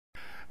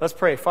Let's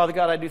pray. Father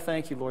God, I do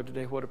thank you, Lord,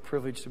 today. What a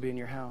privilege to be in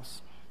your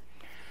house.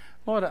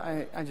 Lord,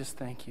 I just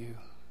thank you.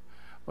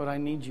 Lord, I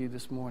need you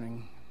this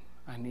morning.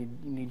 I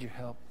need your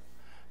help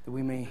that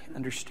we may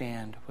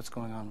understand what's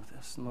going on with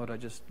this. And Lord, I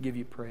just give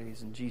you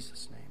praise in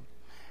Jesus'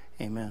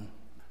 name. Amen.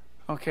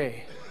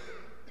 Okay.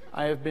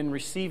 I have been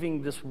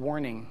receiving this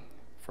warning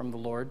from the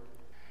Lord,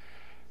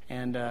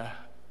 and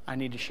I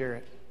need to share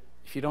it.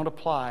 If you don't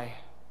apply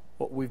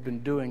what we've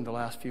been doing the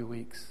last few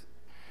weeks,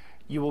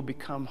 you will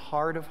become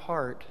hard of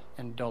heart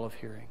and dull of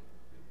hearing.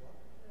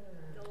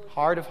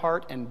 Hard of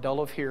heart and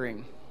dull of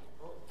hearing.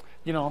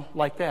 You know,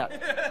 like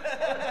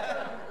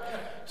that.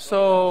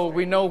 So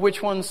we know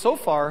which ones so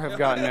far have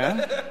gotten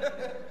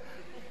that.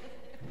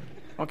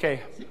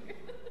 Okay.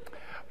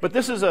 But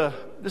this is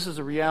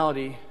a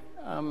reality.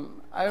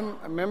 I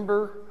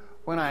remember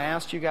when I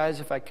asked you guys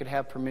if I could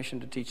have permission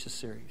to teach this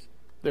series.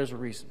 There's a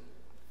reason.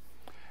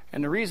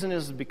 And the reason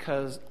is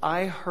because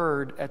I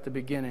heard at the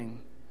beginning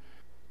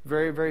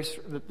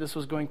that this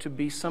was going to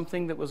be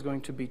something that was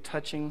going to be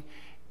touching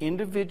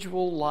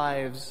individual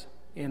lives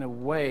in a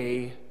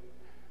way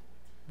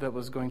that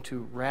was going to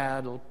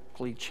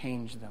radically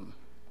change them.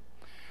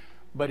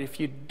 But if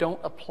you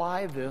don't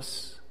apply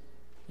this,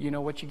 you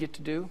know what you get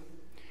to do?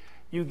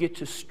 You get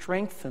to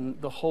strengthen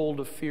the hold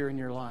of fear in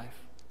your life.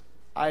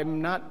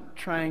 I'm not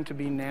trying to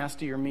be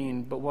nasty or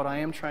mean, but what I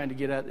am trying to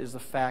get at is the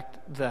fact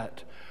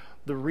that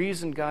the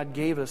reason God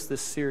gave us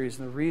this series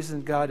and the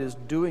reason God is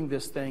doing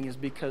this thing is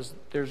because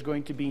there's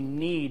going to be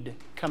need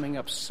coming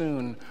up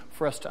soon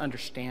for us to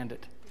understand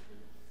it.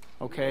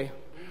 Okay?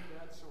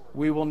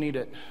 We will need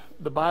it.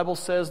 The Bible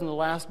says in the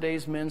last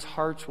days men's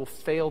hearts will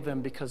fail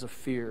them because of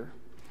fear.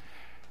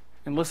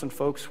 And listen,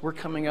 folks, we're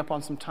coming up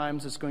on some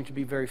times that's going to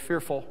be very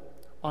fearful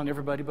on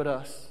everybody but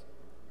us.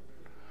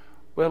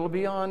 Well, it'll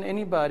be on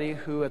anybody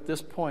who at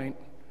this point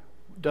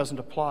doesn't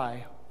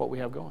apply what we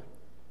have going.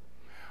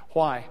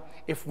 Why?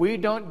 If we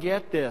don't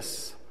get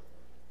this,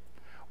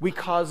 we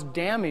cause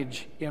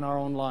damage in our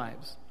own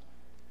lives.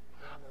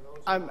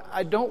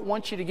 I don't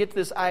want you to get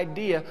this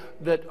idea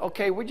that,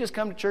 okay, we just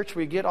come to church,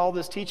 we get all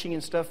this teaching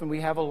and stuff, and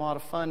we have a lot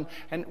of fun,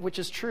 and which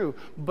is true.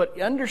 But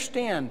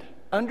understand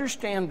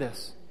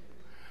this.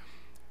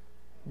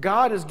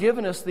 God has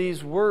given us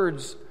these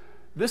words.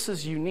 This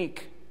is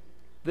unique.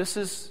 This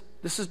is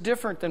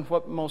different than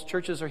what most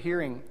churches are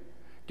hearing.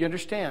 Do you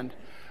understand?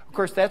 Of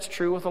course, that's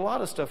true with a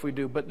lot of stuff we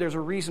do, but there's a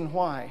reason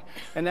why.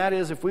 And that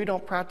is, if we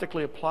don't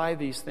practically apply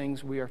these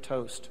things, we are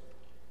toast.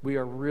 We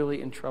are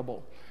really in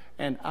trouble.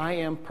 And I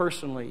am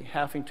personally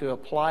having to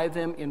apply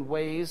them in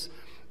ways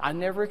I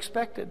never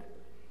expected.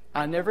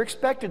 I never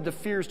expected the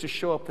fears to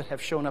show up that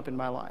have shown up in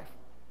my life.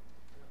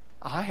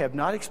 I have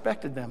not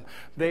expected them.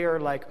 They are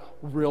like,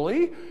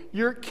 really?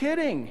 You're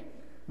kidding.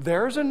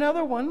 There's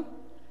another one.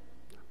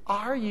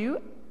 Are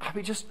you?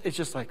 It's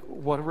just like,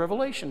 what a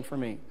revelation for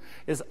me.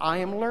 Is I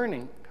am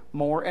learning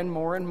more and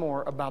more and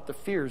more about the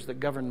fears that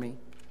govern me.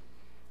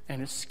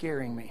 And it's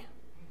scaring me.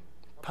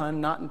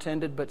 Pun not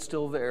intended, but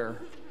still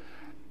there.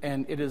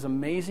 And it is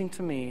amazing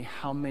to me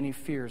how many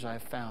fears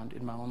I've found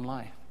in my own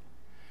life.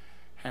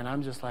 And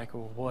I'm just like,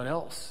 well, what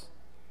else?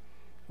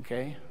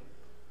 Okay?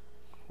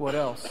 What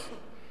else?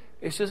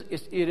 It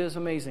is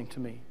amazing to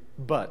me.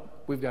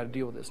 But we've got to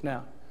deal with this.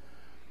 Now,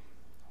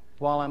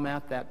 while I'm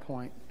at that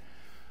point,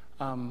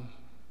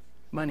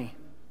 money.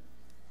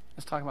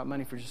 Let's talk about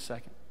money for just a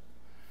second.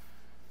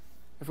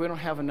 If we don't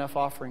have enough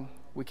offering,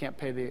 we can't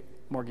pay the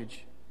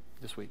mortgage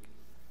this week.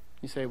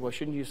 You say, well,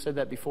 shouldn't you have said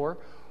that before?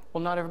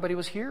 Well, not everybody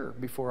was here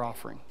before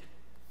offering.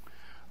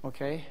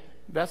 Okay?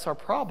 That's our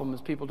problem,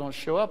 is people don't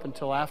show up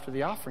until after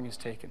the offering is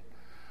taken.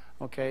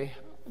 Okay?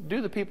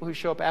 Do the people who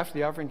show up after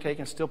the offering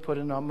taken still put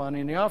in money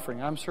in the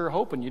offering? I'm sure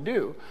hoping you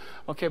do.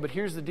 Okay, but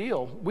here's the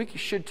deal. We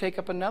should take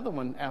up another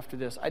one after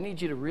this. I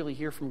need you to really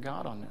hear from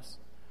God on this.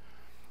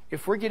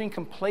 If we're getting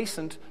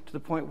complacent to the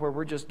point where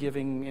we're just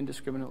giving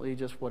indiscriminately,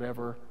 just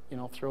whatever,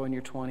 throw in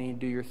your 20,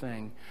 do your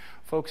thing.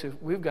 Folks,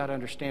 we've got to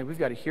understand, we've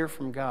got to hear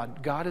from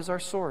God. God is our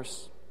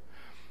source.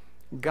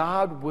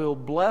 God will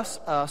bless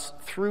us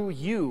through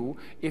you.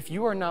 If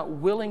you are not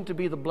willing to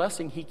be the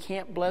blessing, He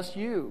can't bless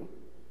you.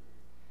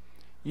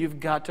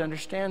 You've got to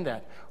understand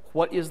that.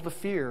 What is the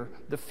fear?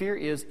 The fear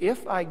is,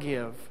 if I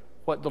give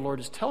what the Lord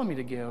is telling me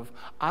to give,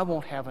 I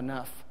won't have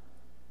enough.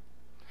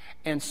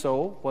 And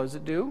so, what does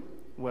it do?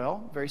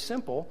 Well, very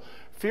simple.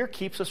 Fear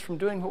keeps us from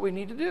doing what we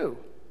need to do.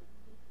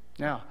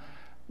 Now,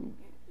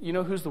 you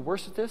know who's the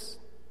worst at this?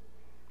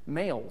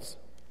 Males,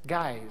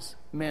 guys,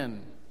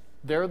 men.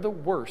 They're the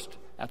worst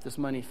at this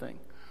money thing.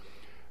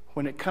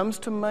 When it comes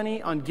to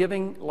money on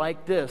giving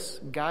like this,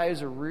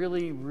 guys are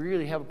really,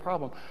 really have a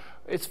problem.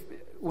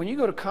 When you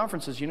go to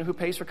conferences, you know who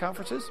pays for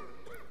conferences?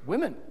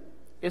 Women.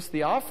 It's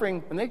the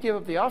offering. When they give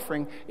up the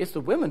offering, it's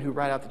the women who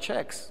write out the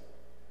checks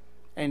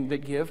and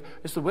that give.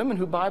 It's the women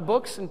who buy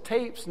books and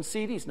tapes and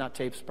CDs. Not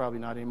tapes, probably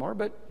not anymore,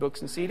 but books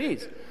and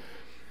CDs.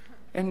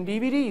 And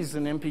DVDs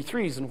and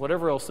MP3s and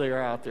whatever else they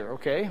are out there,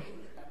 okay?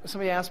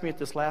 Somebody asked me at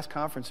this last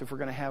conference if we're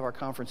going to have our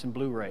conference in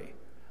Blu-ray. I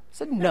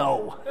said,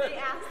 no. They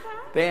asked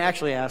that? They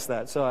actually asked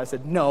that. So I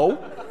said, no.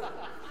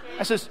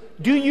 I says,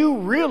 do you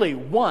really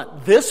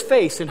want this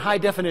face in high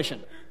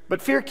definition?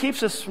 But fear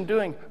keeps us from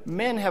doing.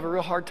 Men have a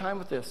real hard time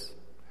with this.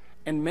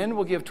 And men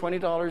will give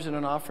 $20 in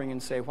an offering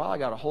and say, wow, I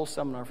got a whole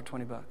seminar for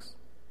 $20.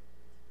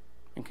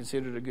 And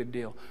consider it a good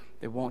deal.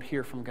 They won't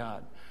hear from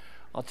God.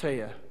 I'll tell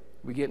you,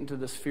 we get into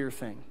this fear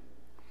thing.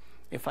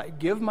 If I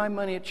give my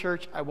money at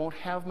church, I won't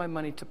have my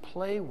money to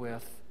play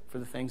with for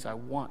the things I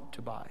want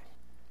to buy.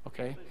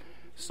 Okay?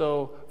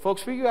 So,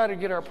 folks, we got to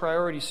get our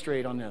priorities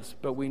straight on this.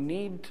 But we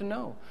need to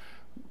know.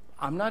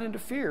 I'm not into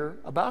fear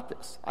about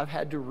this. I've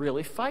had to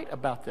really fight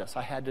about this.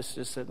 I had to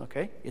just say,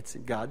 okay, it's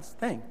God's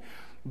thing.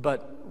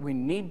 But we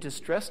need to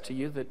stress to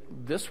you that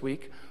this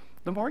week,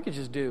 the mortgage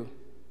is due.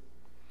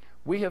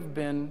 We have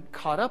been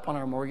caught up on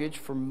our mortgage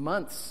for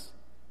months.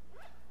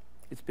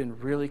 It's been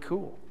really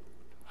cool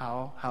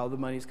how the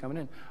money's coming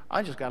in.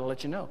 I just got to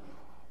let you know.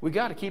 We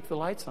got to keep the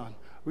lights on.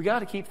 We got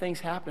to keep things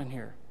happening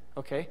here.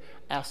 Okay?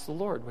 Ask the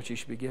Lord what you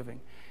should be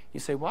giving. You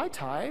say, why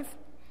tithe?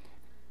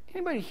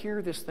 Anybody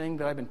hear this thing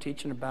that I've been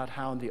teaching about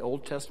how in the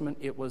Old Testament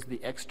it was the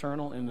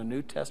external, in the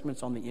New Testament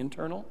it's on the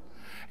internal?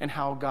 And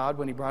how God,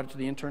 when he brought it to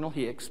the internal,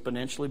 he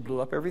exponentially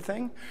blew up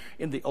everything?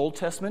 In the Old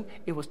Testament,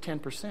 it was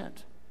 10%. And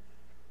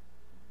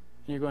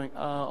you're going,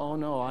 oh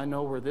no, I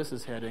know where this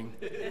is heading.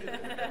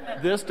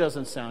 This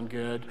doesn't sound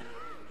good.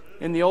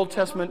 In the Old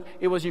Testament,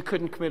 it was you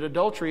couldn't commit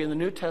adultery. In the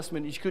New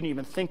Testament, you couldn't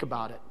even think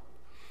about it.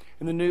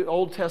 In the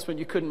Old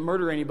Testament, you couldn't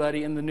murder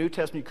anybody. In the New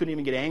Testament, you couldn't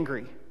even get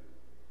angry.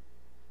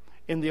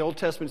 In the Old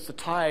Testament, it's the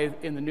tithe.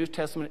 In the New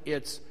Testament,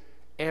 it's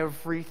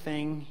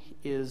everything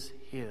is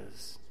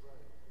his.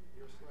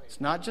 It's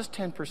not just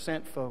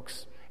 10%,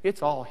 folks.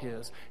 It's all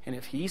his. And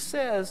if he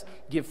says,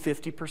 give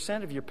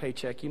 50% of your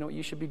paycheck, you know what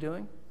you should be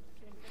doing?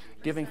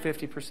 Giving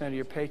 50% of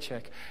your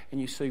paycheck.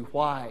 And you say,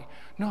 why?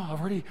 No,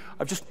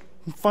 I've just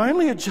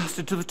finally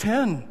adjusted to the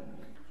 10.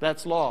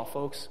 That's law,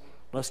 folks.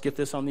 Let's get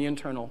this on the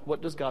internal.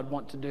 What does God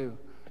want to do?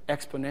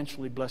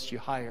 Exponentially bless you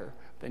higher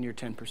than your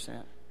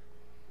 10%.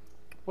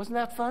 Wasn't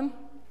that fun?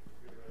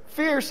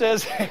 Fear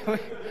says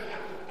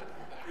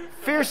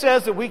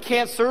that we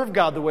can't serve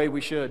God the way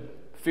we should.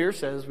 Fear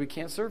says we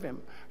can't serve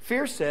him.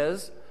 Fear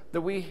says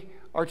that we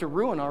are to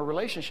ruin our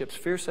relationships.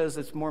 Fear says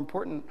it's more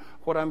important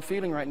what I'm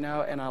feeling right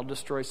now and I'll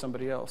destroy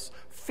somebody else.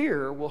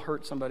 Fear will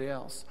hurt somebody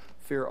else.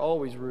 Fear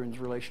always ruins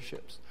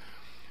relationships.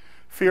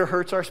 Fear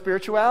hurts our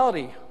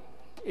spirituality.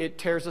 It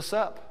tears us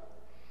up.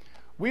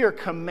 We are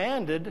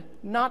commanded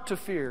not to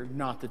fear.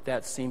 Not that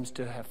that seems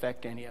to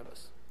affect any of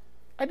us.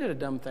 I did a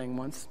dumb thing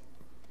once.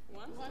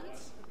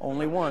 Once?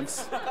 Only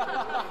once. Yeah,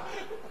 that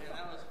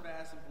was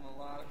passing from a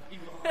lot of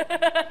people.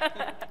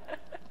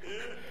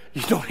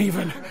 You don't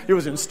even, it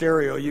was in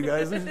stereo, you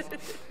guys.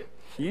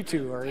 You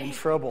two are in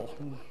trouble.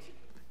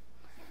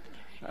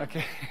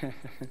 Okay.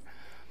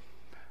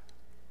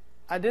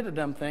 I did a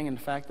dumb thing in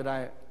the fact that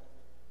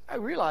I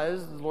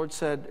realized the Lord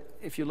said,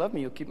 if you love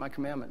me, you'll keep my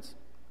commandments.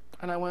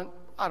 And I went,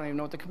 I don't even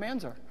know what the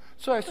commands are.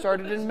 So I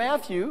started in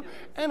Matthew,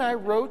 and I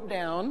wrote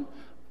down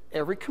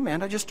every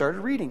command. I just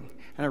started reading.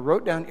 And I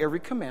wrote down every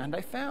command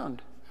I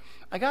found.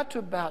 I got to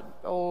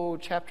about,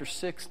 chapter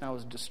 6, and I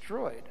was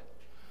destroyed.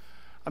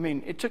 I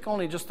mean, it took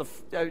only just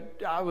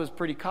I was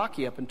pretty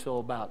cocky up until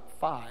about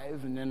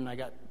 5, and then I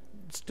got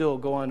still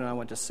going, and I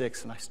went to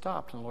 6, and I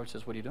stopped. And the Lord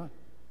says, what are you doing?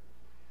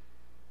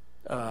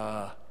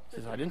 He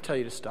says, I didn't tell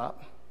you to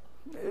stop.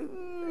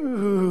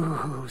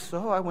 Ooh.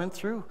 So I went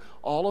through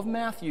all of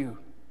Matthew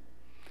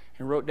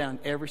and wrote down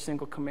every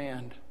single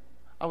command.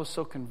 I was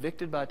so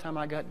convicted by the time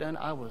I got done,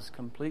 I was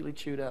completely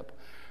chewed up.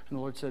 And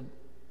the Lord said,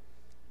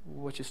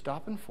 what you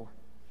stopping for?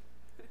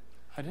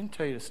 I didn't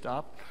tell you to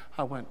stop.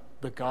 I went,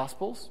 the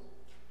Gospels?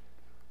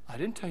 I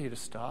didn't tell you to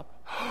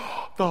stop.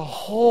 The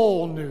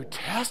whole New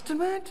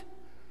Testament?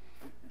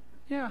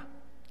 Yeah,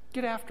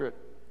 get after it.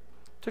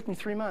 Took me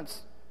 3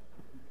 months.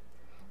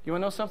 You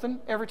want to know something?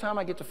 Every time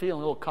I get to feeling a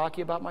little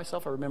cocky about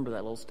myself, I remember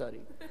that little study.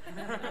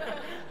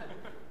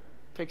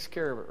 Takes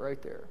care of it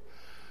right there.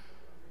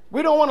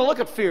 We don't want to look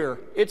at fear.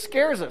 It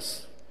scares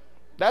us.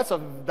 That's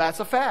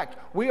a fact.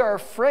 We are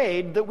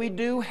afraid that we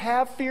do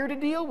have fear to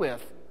deal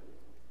with.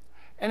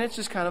 And it's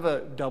just kind of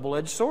a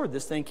double-edged sword.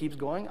 This thing keeps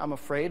going. I'm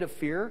afraid of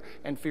fear,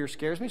 and fear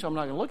scares me, so I'm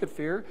not going to look at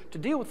fear to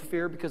deal with the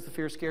fear because the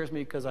fear scares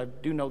me because I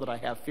do know that I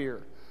have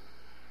fear.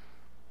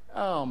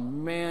 Oh,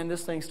 man,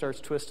 this thing starts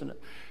twisting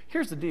it.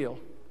 Here's the deal.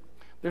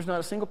 There's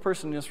not a single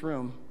person in this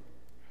room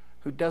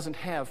who doesn't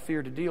have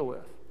fear to deal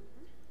with.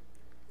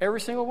 Every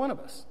single one of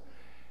us.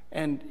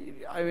 And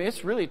I mean,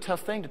 it's really a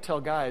tough thing to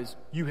tell guys,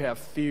 you have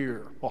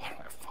fear. Well,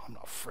 I'm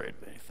not afraid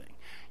of anything.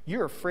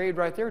 You're afraid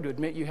right there to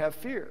admit you have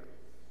fear.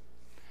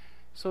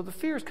 So the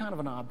fear is kind of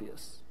an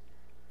obvious.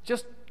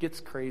 Just gets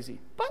crazy.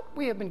 But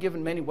we have been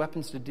given many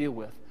weapons to deal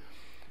with,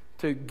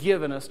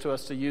 given us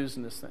to use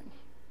in this thing.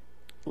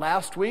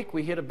 Last week,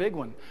 we hit a big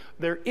one.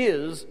 There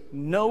is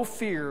no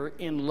fear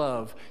in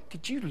love.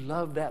 Did you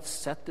love that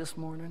set this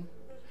morning?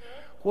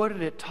 What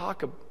did it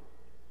talk about?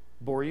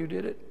 Bore you,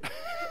 did it?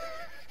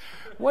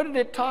 What did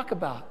it talk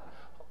about?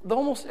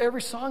 Almost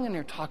every song in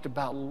there talked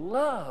about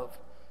love.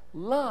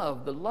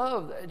 Love, the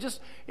love,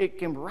 it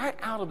came right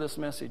out of this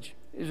message.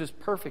 It's just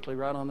perfectly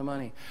right on the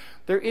money.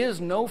 There is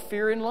no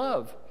fear in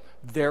love.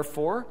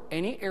 Therefore,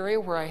 any area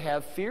where I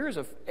have fear is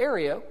an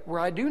area where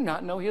I do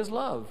not know His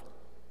love.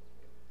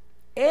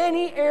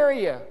 Any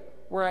area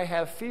where I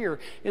have fear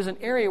is an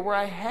area where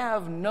I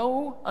have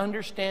no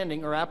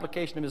understanding or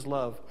application of His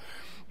love.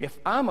 If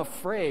I'm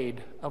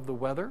afraid of the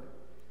weather,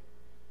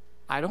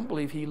 I don't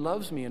believe He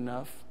loves me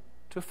enough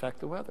to affect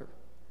the weather.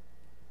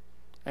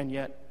 And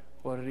yet,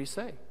 what did He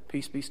say?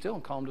 Peace be still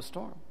and calm the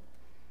storm.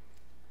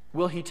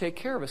 Will He take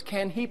care of us?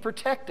 Can He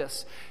protect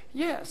us?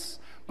 Yes.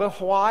 But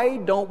why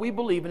don't we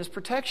believe in His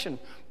protection?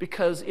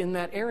 Because in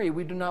that area,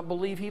 we do not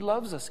believe He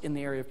loves us in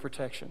the area of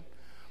protection.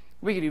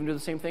 We could even do the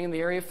same thing in the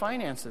area of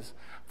finances.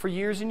 For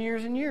years and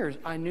years and years,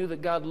 I knew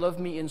that God loved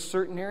me in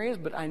certain areas,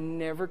 but I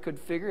never could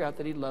figure out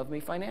that He loved me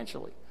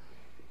financially.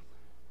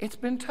 It's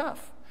been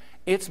tough.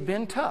 It's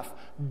been tough.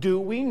 Do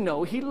we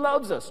know He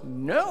loves us?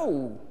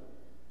 No.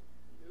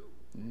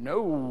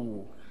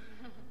 No.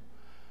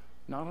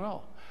 Not at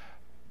all.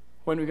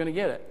 When are we going to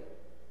get it?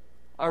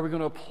 Are we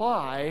going to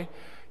apply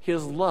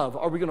His love?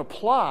 Are we going to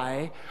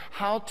apply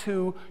how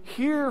to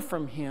hear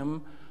from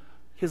Him,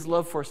 His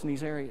love for us in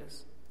these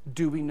areas?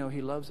 Do we know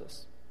He loves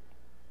us?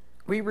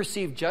 We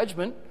receive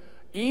judgment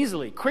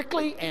easily,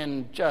 quickly,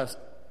 and just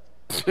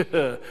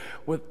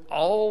with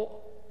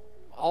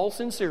all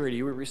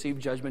sincerity, we receive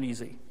judgment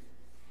easy.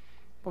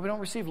 But we don't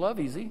receive love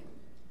easy.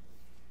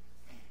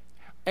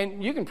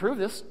 And you can prove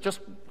this just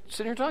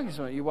sitting here talking to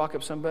somebody. You walk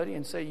up to somebody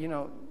and say,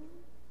 you're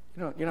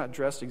not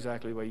dressed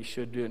exactly the way you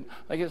should do.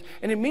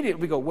 And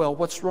immediately we go, well,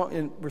 what's wrong?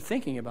 And we're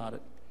thinking about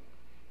it.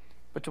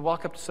 But to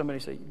walk up to somebody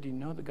and say, do you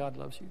know that God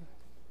loves you?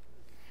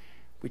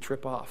 We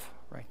trip off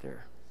right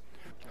there.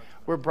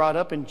 We're brought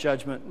up in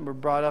judgment. We're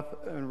brought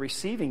up in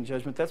receiving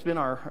judgment. That's been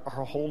our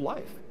whole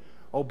life.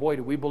 Oh boy,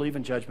 do we believe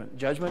in judgment.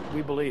 Judgment,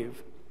 we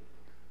believe.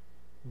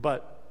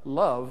 But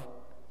love,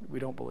 we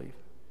don't believe.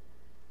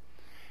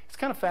 It's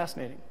kind of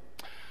fascinating.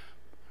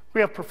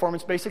 We have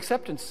performance-based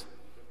acceptance.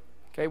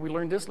 Okay, we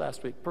learned this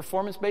last week.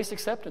 Performance-based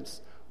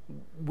acceptance.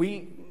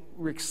 We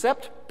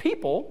accept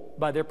people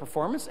by their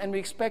performance, and we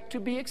expect to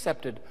be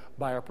accepted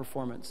by our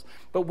performance.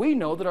 But we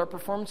know that our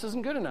performance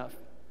isn't good enough.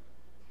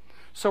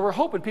 So we're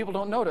hoping people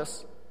don't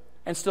notice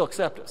and still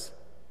accept us.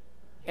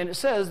 And it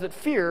says that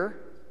fear,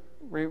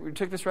 we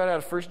took this right out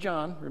of 1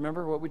 John.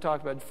 Remember what we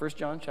talked about in 1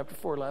 John chapter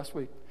 4 last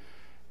week.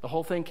 The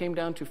whole thing came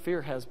down to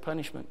fear has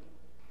punishment.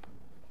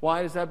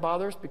 Why does that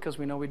bother us? Because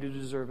we know we do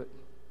deserve it.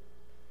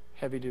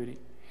 Heavy duty,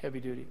 heavy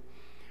duty.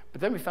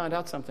 But then we found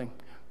out something,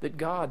 that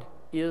God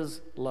is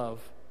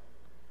love.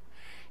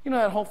 You know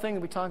that whole thing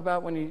that we talk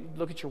about when you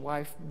look at your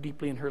wife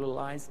deeply in her little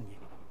eyes and you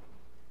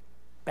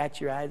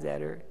bat your eyes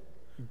at her,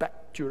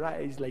 bat your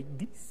eyes like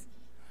this.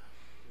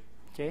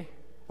 Okay?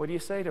 What do you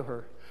say to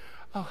her?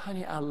 Oh,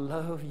 honey, I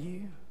love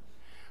you.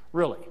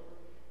 Really?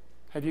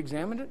 Have you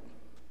examined it?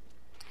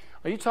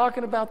 Are you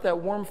talking about that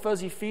warm,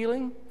 fuzzy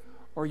feeling?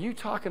 Or are you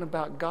talking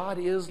about God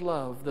is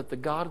love, that the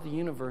God of the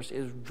universe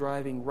is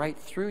driving right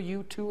through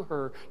you to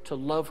her to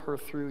love her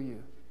through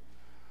you?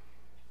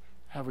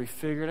 Have we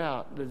figured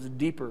out that it's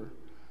deeper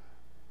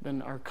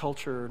than our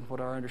culture and what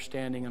our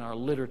understanding and our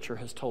literature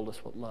has told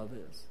us what love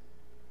is?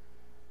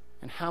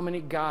 And how many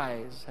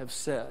guys have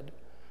said,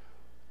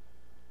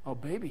 oh,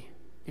 baby,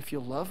 if you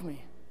love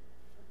me.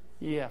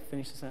 Yeah,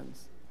 finish the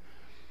sentence.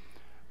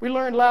 We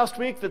learned last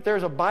week that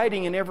there's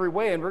abiding in every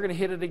way, and we're going to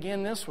hit it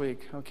again this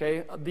week,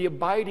 okay? The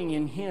abiding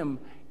in Him.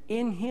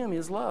 In Him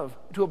is love.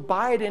 To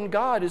abide in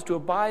God is to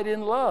abide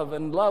in love,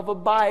 and love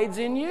abides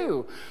in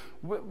you.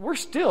 We're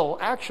still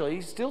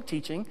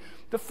teaching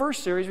the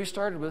first series we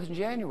started with in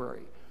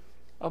January.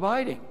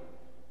 Abiding.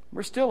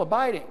 We're still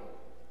abiding.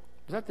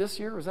 Was that this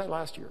year or was that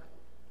last year?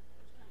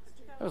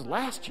 That was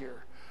last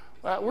year.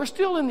 We're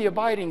still in the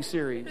abiding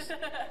series.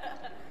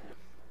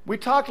 We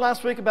talked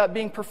last week about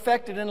being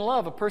perfected in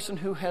love. A person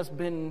who has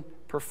been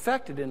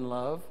perfected in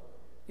love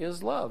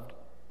is loved.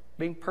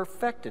 Being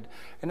perfected.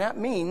 And that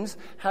means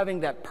having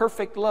that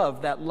perfect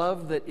love, that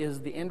love that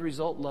is the end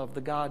result love,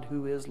 the God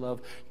who is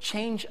love.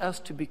 Change us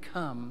to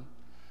become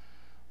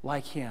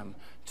like Him.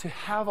 To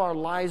have our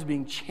lives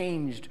being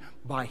changed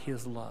by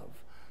His love.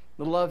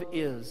 The love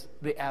is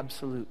the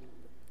absolute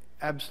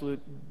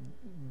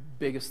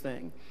biggest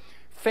thing.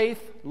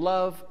 Faith,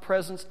 love,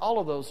 presence, all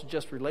of those are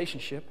just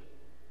relationship.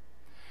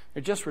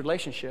 They're just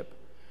relationship.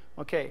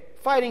 Okay,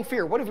 fighting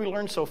fear. What have we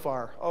learned so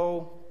far?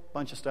 Oh,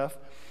 bunch of stuff.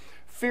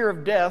 Fear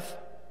of death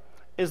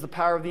is the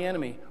power of the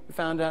enemy. We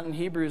found out in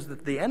Hebrews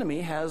that the enemy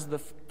has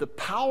the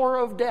power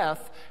of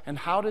death. And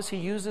how does he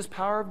use this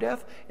power of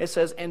death? It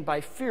says, and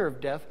by fear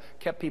of death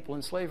kept people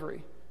in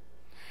slavery.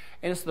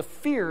 And it's the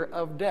fear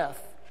of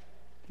death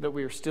that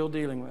we are still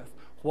dealing with.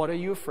 What are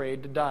you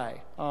afraid to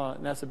die?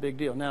 And that's a big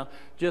deal. Now,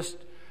 just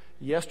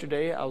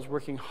yesterday, I was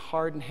working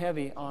hard and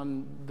heavy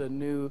on the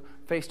new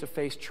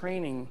face-to-face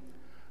training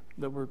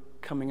that we're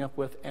coming up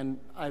with, and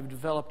I've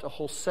developed a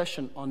whole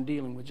session on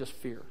dealing with just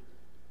fear.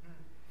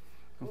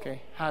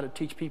 Okay, how to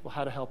teach people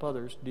how to help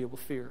others deal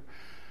with fear.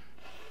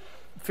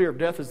 Fear of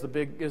death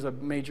is a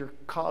major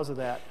cause of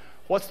that.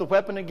 What's the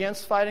weapon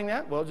against fighting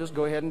that? Well, just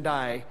go ahead and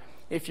die.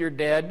 If you're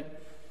dead,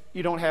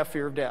 you don't have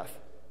fear of death.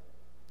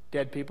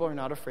 Dead people are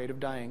not afraid of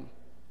dying.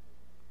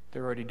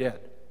 They're already dead.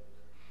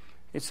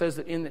 It says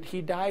that in that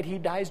he died, he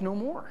dies no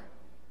more.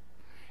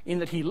 In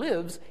that he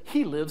lives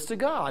to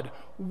God.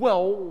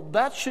 Well,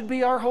 that should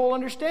be our whole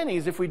understanding,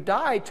 is if we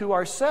die to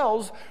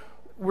ourselves,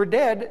 we're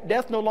dead.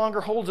 Death no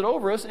longer holds it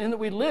over us. In that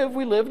we live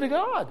to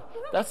God.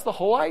 That's the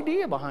whole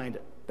idea behind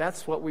it.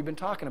 That's what we've been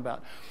talking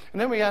about. And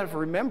then we have to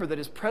remember that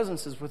his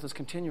presence is with us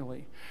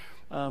continually.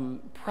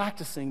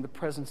 Practicing the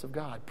presence of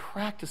God.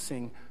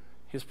 Practicing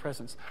his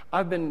presence.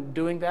 I've been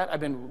doing that. I've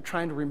been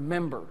trying to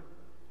remember.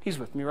 He's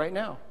with me right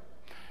now.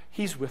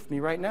 He's with me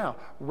right now.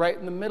 Right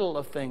in the middle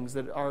of things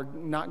that are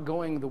not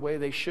going the way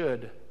they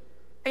should.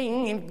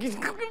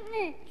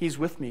 He's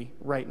with me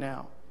right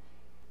now.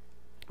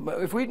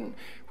 But if we,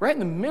 right in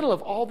the middle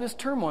of all this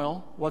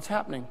turmoil, what's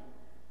happening?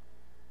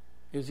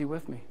 Is he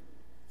with me?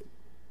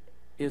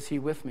 Is he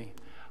with me?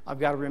 I've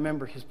got to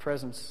remember his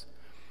presence.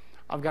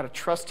 I've got to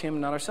trust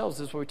him, not ourselves.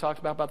 This is what we talked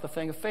about the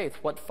thing of faith.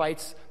 What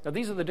fights? Now,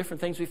 these are the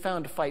different things we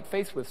found to fight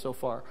faith with so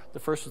far. The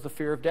first was the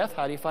fear of death.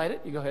 How do you fight it?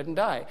 You go ahead and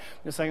die.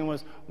 The second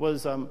was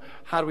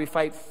how do we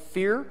fight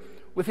fear?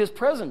 With his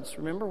presence.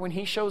 Remember when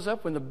he shows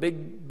up, when the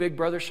big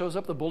brother shows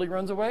up, the bully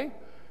runs away?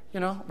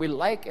 We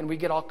like and we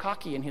get all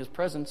cocky in his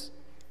presence.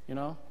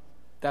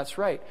 That's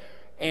right.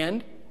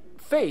 And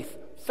faith,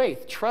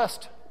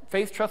 trust.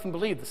 Faith, trust, and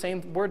believe. The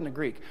same word in the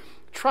Greek.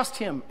 Trust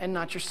him and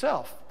not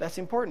yourself. That's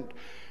important.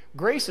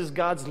 Grace is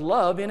God's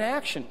love in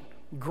action.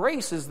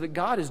 Grace is that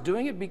God is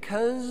doing it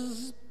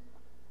because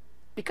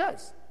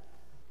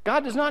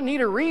God does not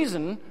need a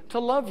reason to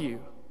love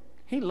you.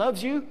 He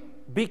loves you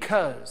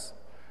because.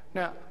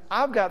 Now,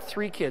 I've got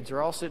 3 kids.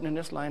 They're all sitting in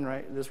this line,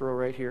 this row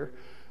right here.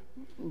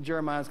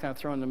 Jeremiah's kind of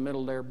thrown in the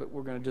middle there, but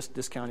we're going to just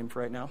discount him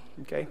for right now,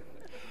 okay?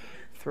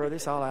 Throw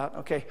this all out,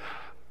 okay?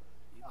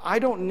 I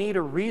don't need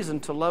a reason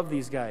to love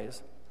these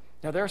guys.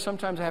 Now, there are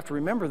sometimes I have to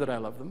remember that I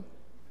love them,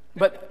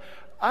 but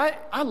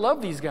I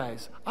love these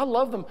guys. I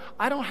love them.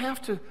 I don't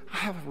have to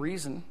have a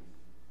reason.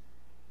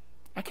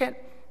 I can't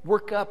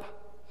work up,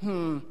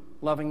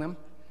 loving them.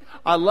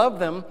 I love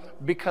them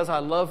because I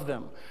love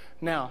them.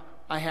 Now,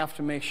 I have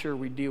to make sure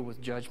we deal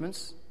with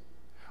judgments.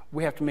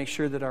 We have to make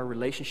sure that our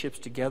relationships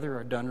together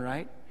are done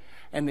right.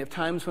 And the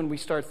times when we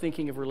start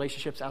thinking of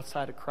relationships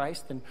outside of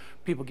Christ, then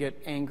people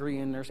get angry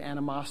and there's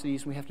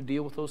animosities, and we have to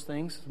deal with those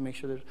things to make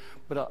sure that.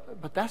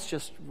 But that's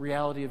just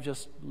reality of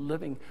just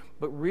living.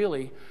 But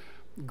really,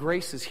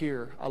 grace is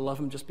here. I love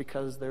them just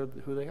because they're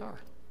who they are.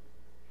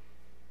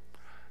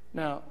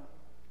 Now,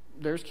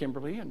 there's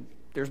Kimberly and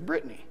there's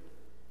Brittany.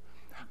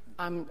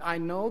 I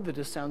know that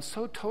this sounds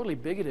so totally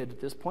bigoted at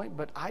this point,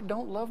 but I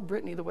don't love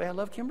Brittany the way I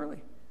love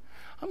Kimberly.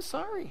 I'm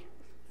sorry.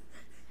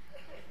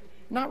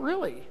 Not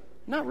really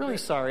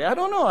sorry. I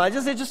don't know. It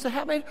just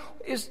happened.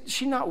 Is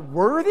she not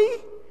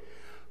worthy?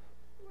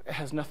 It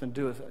has nothing to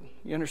do with it.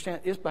 You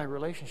understand? It's by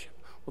relationship.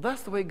 Well,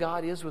 that's the way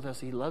God is with us.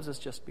 He loves us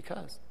just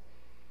because.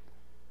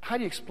 How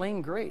do you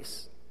explain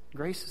grace?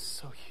 Grace is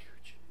so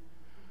huge.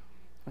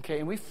 Okay,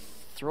 and we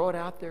throw it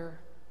out there.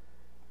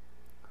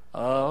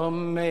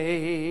 Amazing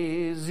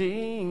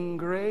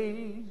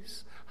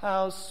grace,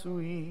 how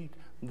sweet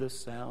the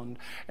sound.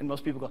 And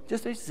most people go,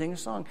 just sing a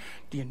song.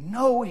 Do you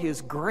know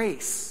his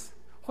grace?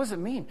 What does it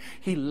mean?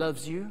 He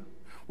loves you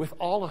with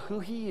all of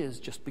who he is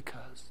just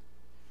because.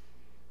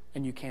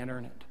 And you can't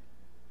earn it.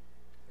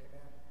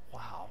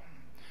 Wow.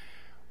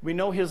 We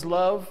know his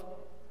love.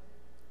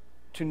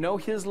 To know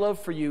his love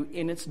for you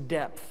in its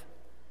depth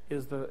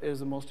is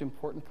the most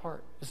important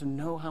part. Is to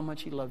know how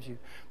much he loves you.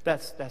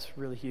 That's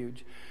really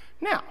huge.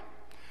 Now,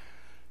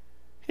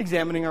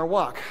 examining our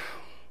walk.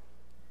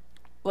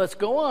 Let's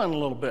go on a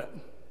little bit.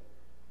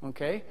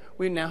 Okay?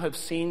 We now have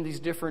seen these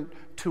different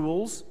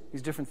tools,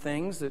 these different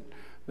things that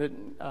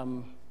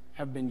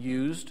have been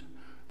used,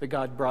 that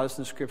God brought us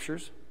in the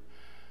Scriptures.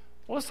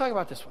 Well, let's talk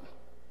about this one.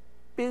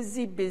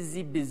 Busy,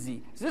 busy,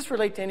 busy. Does this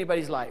relate to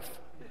anybody's life?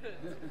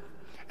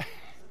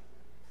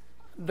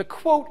 The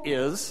quote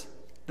is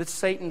that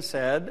Satan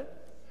said,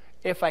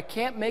 if I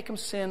can't make him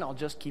sin, I'll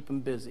just keep him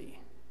busy.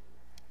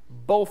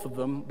 Both of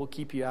them will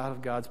keep you out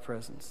of God's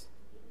presence.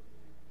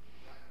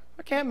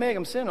 I can't make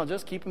him sin, I'll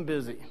just keep him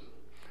busy.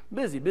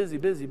 Busy, busy,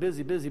 busy,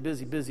 busy, busy,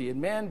 busy, busy. And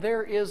man,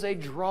 there is a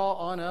draw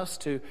on us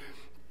to,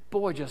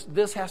 boy, just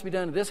this has to be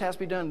done, this has to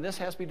be done, this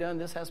has to be done,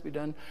 this has to be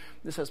done,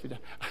 this has to be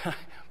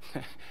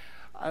done.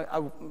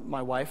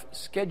 My wife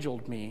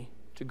scheduled me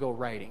to go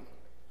writing.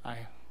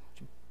 I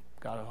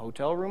got a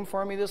hotel room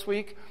for me this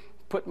week,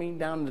 put me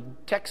down in the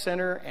tech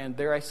center, and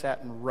there I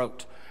sat and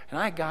wrote. And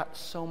I got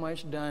so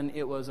much done,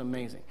 it was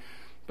amazing.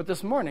 But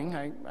this morning,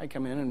 I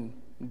come in, and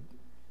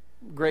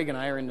Greg and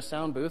I are in the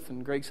sound booth,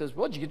 and Greg says,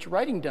 well, did you get your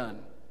writing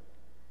done?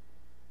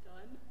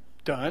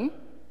 Done?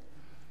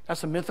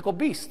 That's a mythical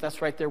beast.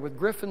 That's right there with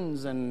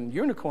griffins and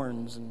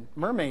unicorns and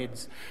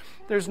mermaids.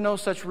 There's no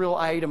such real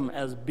item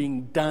as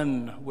being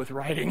done with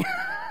writing.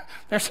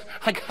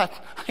 I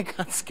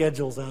got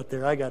schedules out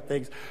there. I got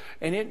things.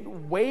 And it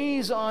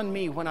weighs on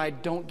me when I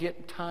don't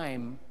get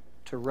time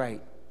to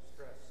write.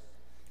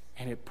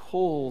 And it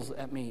pulls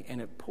at me,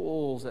 and it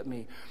pulls at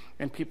me.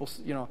 And people,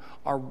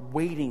 are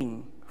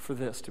waiting for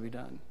this to be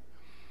done.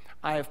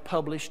 I have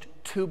published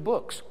 2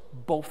 books.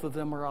 Both of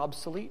them are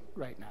obsolete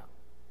right now.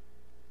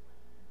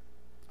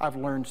 I've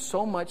learned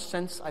so much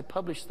since I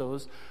published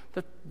those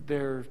that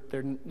they're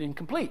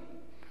incomplete.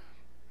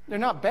 They're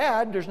not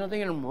bad. There's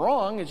nothing in them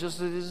wrong. It's just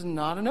it is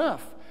not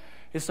enough.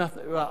 It's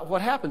not.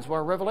 What happens? Well,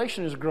 our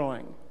revelation is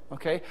growing.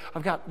 Okay,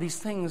 I've got these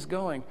things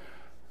going.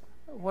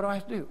 What do I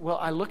have to do? Well,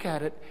 I look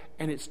at it,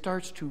 and it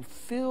starts to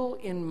fill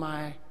in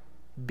my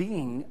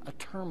being a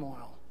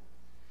turmoil.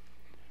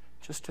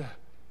 Just a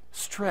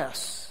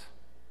stress.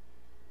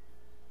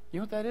 You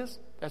know what that is?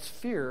 That's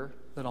fear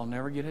that I'll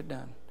never get it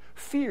done.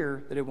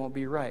 Fear that it won't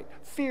be right.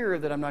 Fear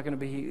that I'm not going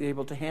to be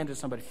able to hand it to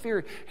somebody.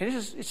 Fear. And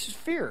it's just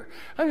fear.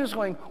 I'm just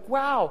going,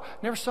 wow,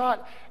 never saw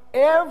it.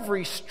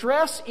 Every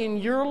stress in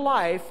your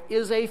life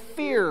is a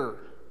fear.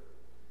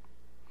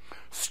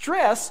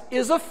 Stress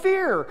is a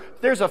fear.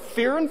 There's a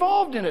fear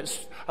involved in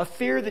it. A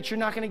fear that you're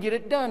not going to get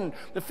it done.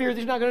 The fear that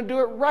you're not going to do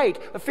it right.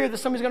 A fear that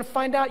somebody's going to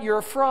find out you're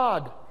a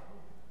fraud.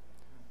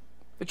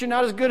 That you're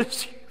not as good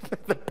as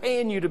they're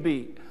paying you to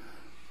be.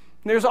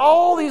 And there's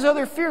all these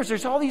other fears.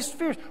 There's all these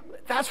fears.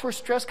 That's where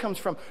stress comes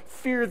from.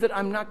 Fear that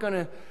I'm not going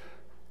to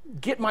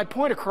get my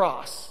point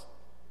across.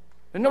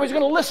 That nobody's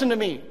going to listen to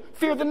me.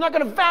 Fear that they're not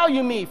going to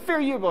value me. Fear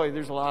you, boy.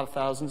 There's a lot of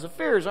thousands of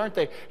fears, aren't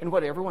they? And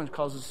what everyone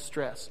causes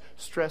stress.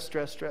 Stress,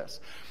 stress, stress.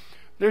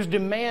 There's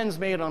demands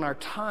made on our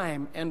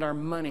time and our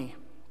money.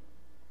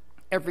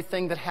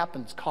 Everything that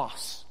happens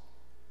costs.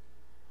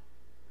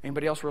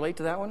 Anybody else relate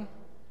to that one?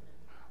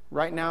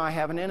 Right now I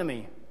have an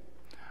enemy.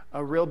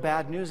 A real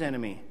bad news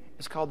enemy.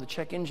 It's called the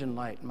check engine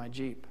light in my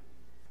Jeep.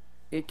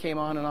 It came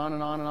on and on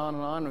and on and on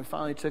and on. And we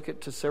finally took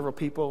it to several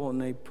people,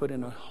 and they put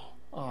in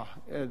all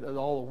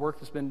the work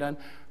that's been done.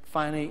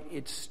 Finally,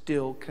 it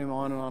still came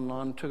on and on and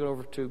on. Took it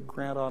over to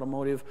Grant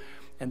Automotive,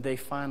 and they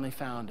finally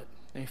found it.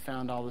 They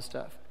found all the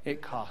stuff.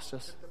 It cost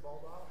us.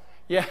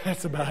 Yeah,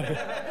 that's about it.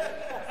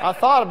 I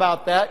thought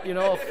about that,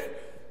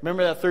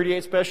 Remember that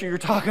 38 special you were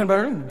talking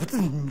about?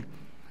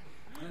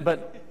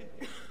 But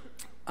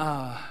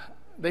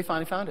they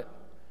finally found it.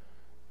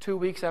 2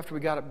 weeks after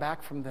we got it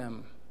back from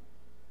them,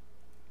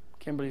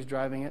 Kimberly's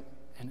driving it,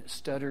 and it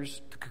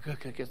stutters,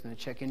 and the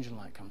check engine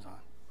light comes on.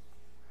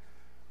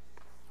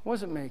 What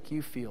does it make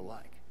you feel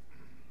like?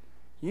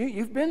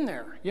 You've been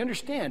there. You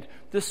understand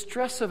the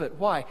stress of it.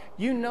 Why?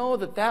 You know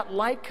that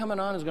light coming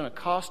on is going to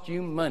cost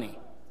you money.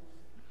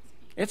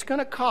 It's going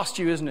to cost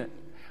you, isn't it?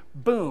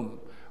 Boom.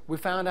 We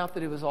found out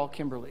that it was all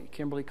Kimberly.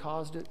 Kimberly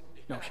caused it.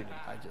 No, she didn't.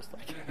 I just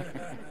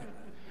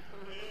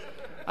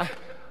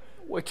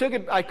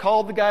I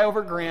called the guy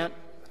over at Grant,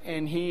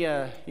 and he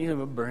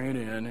brought it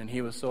in, and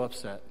he was so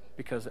upset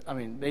because,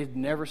 they'd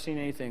never seen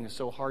anything that's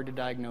so hard to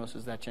diagnose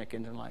as that check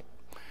engine light.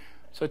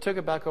 So I took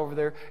it back over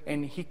there,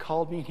 and he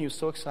called me, and he was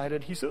so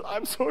excited. He said,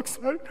 I'm so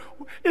excited.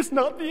 It's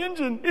not the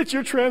engine. It's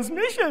your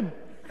transmission.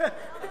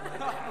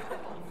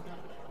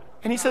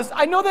 And he says,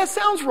 I know that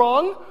sounds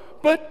wrong,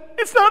 but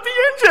it's not the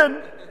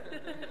engine.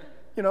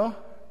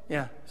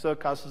 Yeah. So it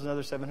cost us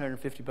another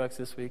 $750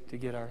 this week to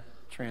get our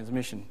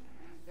transmission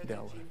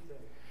dealt with.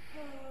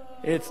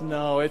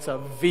 It's a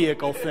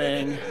vehicle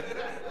thing.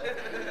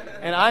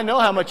 And I know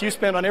how much you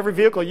spend on every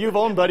vehicle you've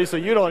owned, buddy, so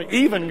you don't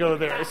even go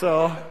there.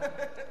 So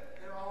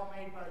they're all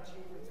made by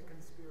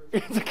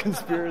Jeep. It's a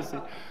conspiracy.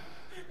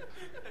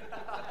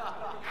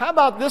 How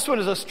about this one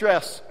as a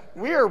stress?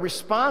 We are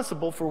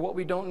responsible for what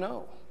we don't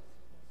know.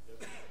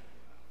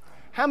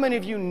 How many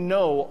of you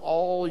know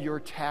all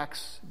your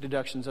tax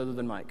deductions other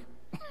than Mike?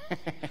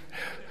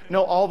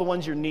 Know all the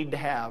ones you need to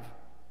have.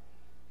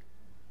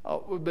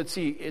 Oh, but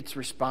see, it's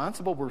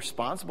responsible. We're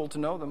responsible to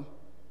know them.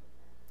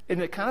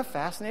 Isn't it kind of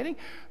fascinating?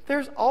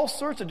 There's all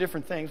sorts of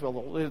different things. Well,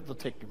 they'll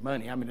take your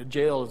money. A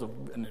jail is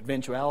an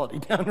eventuality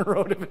down the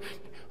road.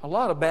 A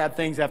lot of bad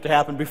things have to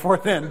happen before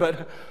then.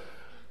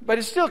 But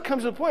it still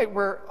comes to a point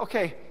where,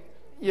 okay,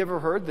 you ever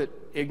heard that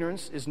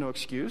ignorance is no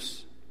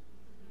excuse?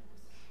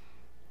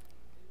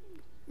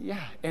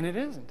 Yeah, and it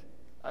isn't.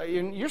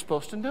 You're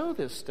supposed to know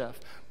this stuff.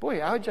 Boy,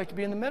 I would like to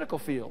be in the medical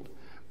field.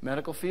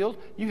 Medical field,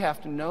 you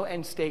have to know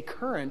and stay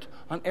current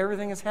on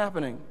everything that's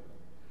happening.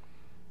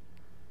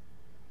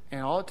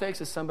 And all it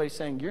takes is somebody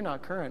saying, you're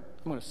not current,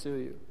 I'm going to sue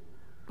you.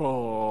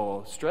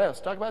 Oh,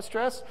 stress. Talk about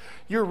stress.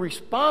 You're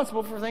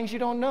responsible for things you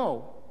don't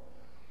know.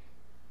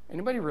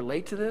 Anybody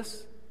relate to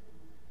this?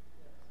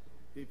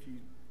 If you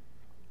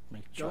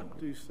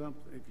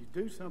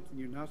do something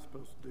you're not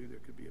supposed to do, there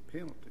could be a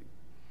penalty.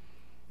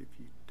 If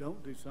you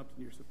don't do something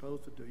you're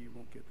supposed to do, you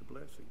won't get the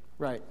blessing.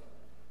 Right.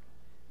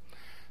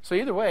 So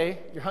either way,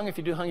 you're hung if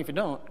you do, hung if you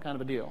don't, kind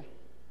of a deal.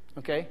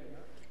 Okay?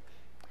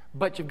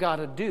 But you've got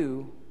to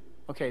do,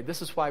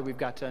 this is why we've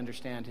got to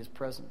understand His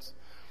presence.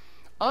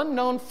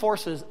 Unknown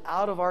forces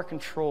out of our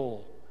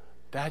control,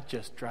 that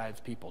just drives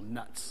people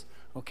nuts.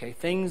 Okay?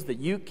 Things that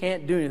you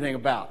can't do anything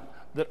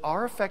about that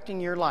are affecting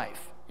your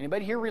life.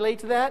 Anybody here relate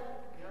to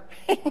that?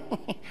 Yeah.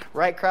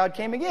 Right crowd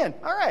came again.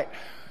 All right.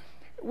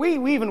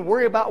 We even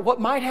worry about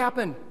what might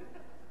happen.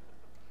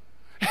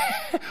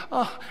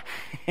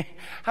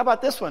 How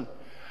about this one?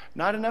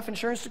 Not enough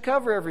insurance to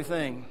cover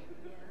everything.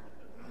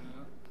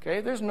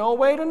 Okay, there's no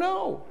way to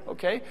know.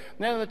 Okay,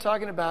 now they're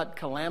talking about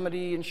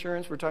calamity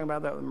insurance. We're talking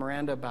about that with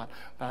Miranda about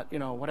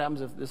what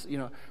happens if this,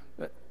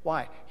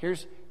 why?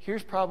 Here's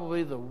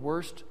probably the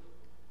worst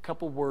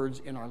couple words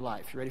in our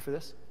life. You ready for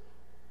this?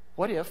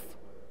 What if?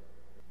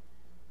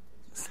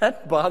 Does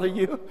that bother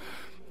you?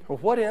 Or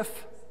what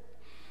if?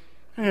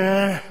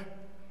 Okay.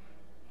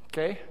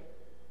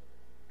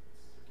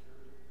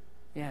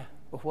 Yeah,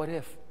 but what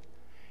if?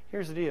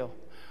 Here's the deal.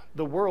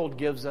 The world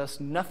gives us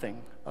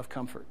nothing of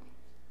comfort.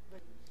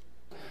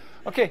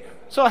 Okay,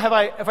 so have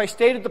I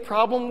stated the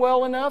problem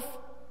well enough?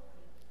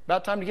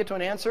 About time to get to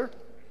an answer?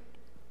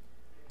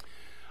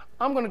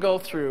 I'm going to go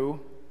through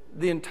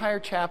the entire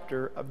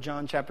chapter of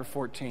John chapter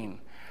 14.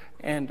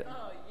 And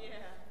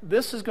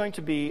this is going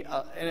to be,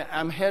 and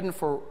I'm heading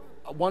for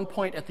one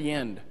point at the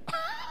end.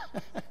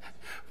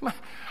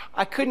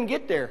 I couldn't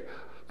get there.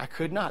 I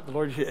could not. The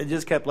Lord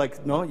just kept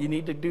like, no, you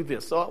need to do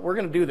this. So we're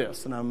going to do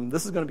this, and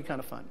this is going to be kind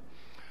of fun.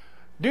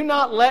 Do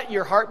not let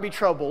your heart be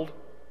troubled.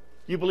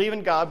 You believe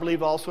in God,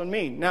 believe also in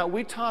me. Now,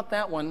 we taught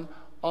that one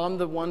on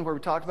the one where we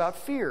talked about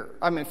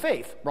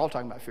faith. We're all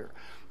talking about fear.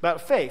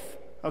 About faith,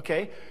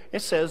 okay?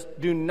 It says,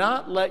 do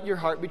not let your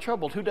heart be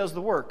troubled. Who does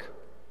the work?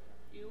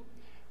 You.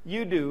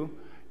 You do.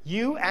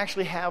 You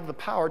actually have the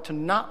power to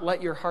not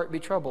let your heart be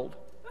troubled.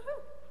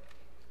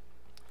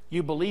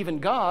 You believe in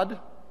God,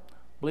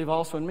 believe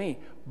also in me.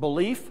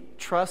 Belief,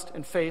 trust,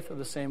 and faith are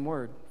the same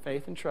word.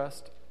 Faith and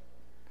trust.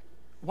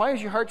 Why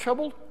is your heart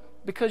troubled?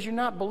 Because you're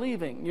not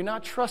believing, you're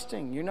not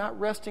trusting, you're not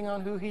resting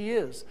on who He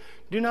is.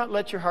 Do not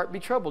let your heart be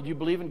troubled. You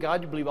believe in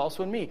God, you believe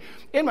also in me.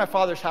 In my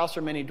Father's house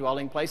are many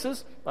dwelling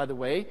places. By the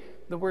way,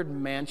 the word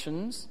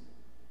mansions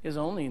is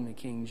only in the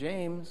King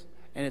James,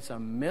 and it's a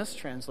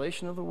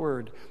mistranslation of the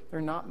word.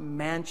 They're not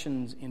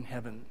mansions in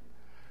heaven.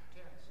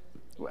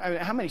 I mean,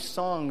 how many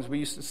songs we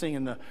used to sing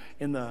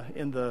in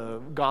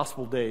the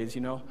gospel days,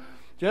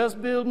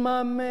 Just build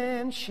my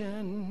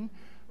mansion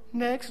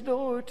next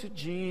door to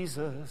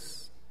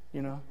Jesus,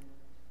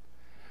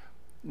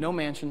 No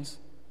mansions.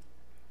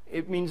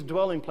 It means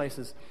dwelling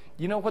places.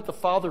 You know what the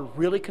Father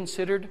really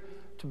considered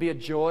to be a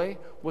joy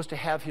was to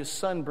have His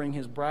Son bring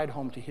His bride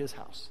home to His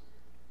house.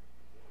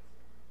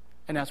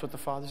 And that's what the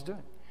Father's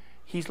doing.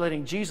 He's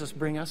letting Jesus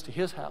bring us to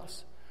His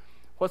house.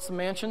 What's the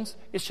mansions?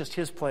 It's just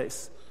His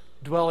place.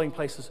 Dwelling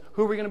places.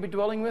 Who are we going to be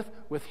dwelling with?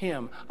 With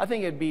Him. I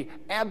think it'd be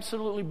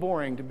absolutely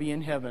boring to be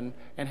in heaven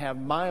and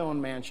have my own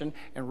mansion,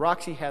 and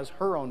Roxy has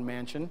her own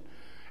mansion.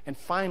 And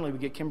finally, we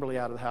get Kimberly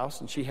out of the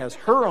house, and she has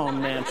her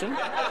own mansion.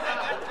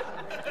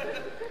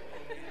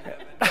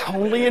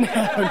 Only in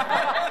heaven.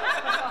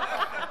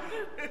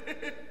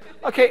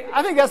 Okay,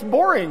 I think that's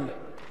boring.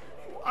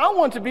 I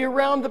want to be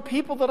around the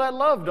people that I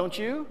love, don't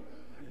you?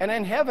 And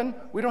in heaven,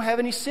 we don't have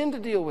any sin to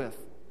deal with.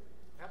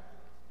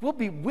 We'll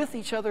be with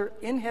each other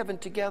in heaven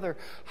together.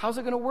 How's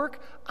it going to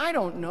work? I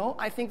don't know.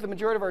 I think the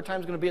majority of our time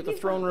is going to be at the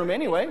throne room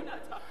anyway.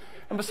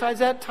 And besides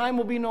that, time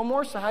will be no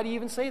more, so how do you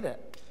even say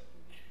that?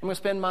 I'm going to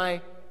spend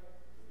my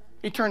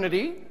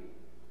eternity.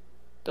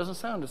 Doesn't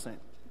sound the same.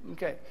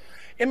 Okay.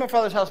 In my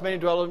Father's house, many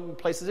dwelling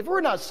places. If it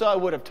were not so, I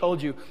would have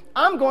told you,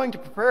 I'm going to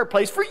prepare a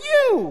place for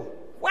you.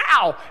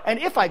 Wow. And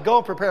if I go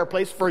and prepare a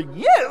place for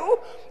you,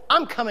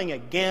 I'm coming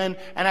again,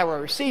 and I will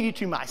receive you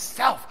to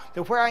myself,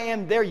 that where I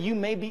am, there you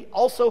may be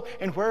also,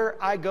 and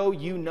where I go,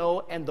 you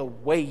know, and the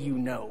way you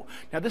know.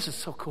 Now, this is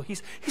so cool.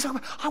 He's talking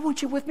about, I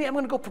want you with me. I'm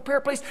going to go prepare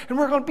a place, and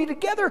we're going to be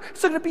together.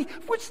 It's going to be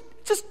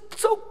just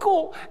so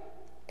cool.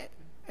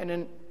 And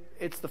then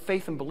it's the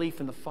faith and belief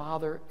in the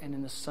Father and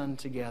in the Son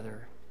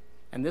together.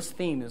 And this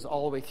theme is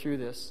all the way through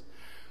this.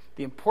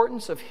 The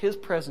importance of His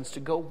presence to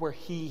go where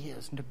He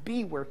is and to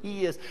be where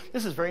He is.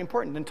 This is very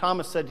important. And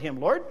Thomas said to Him,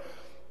 Lord,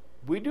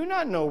 we do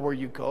not know where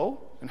you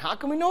go, and how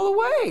can we know the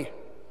way?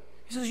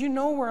 He says, you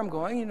know where I'm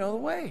going, you know the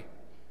way.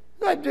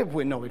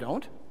 No, we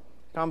don't.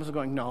 Thomas is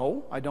going,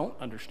 no, I don't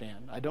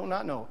understand. I do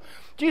not know.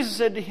 Jesus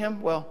said to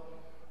him, well,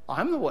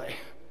 I'm the way,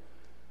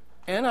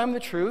 and I'm the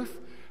truth,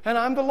 and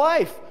I'm the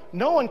life.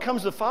 No one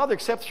comes to the Father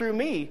except through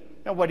me.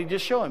 Now, what did he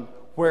just show him?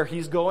 Where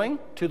He's going,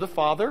 to the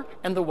Father,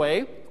 and the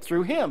way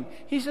through Him.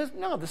 He says,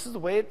 no, this is the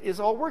way it is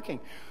all working.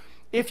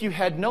 If you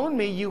had known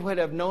me, you would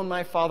have known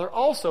my Father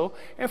also,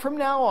 and from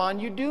now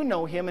on you do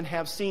know Him and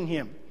have seen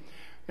Him.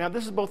 Now,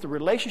 this is both the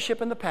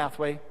relationship and the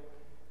pathway.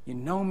 You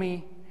know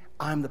me,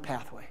 I'm the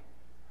pathway.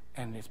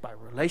 And it's by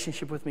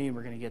relationship with me, and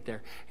we're going to get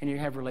there. And you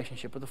have a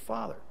relationship with the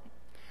Father.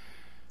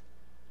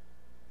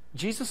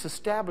 Jesus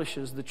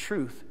establishes the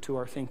truth to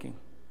our thinking.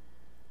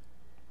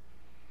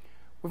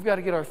 We've got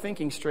to get our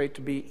thinking straight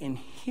to be in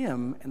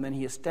Him, and then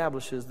He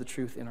establishes the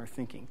truth in our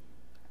thinking.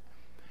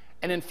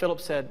 And then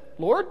Philip said,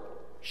 Lord,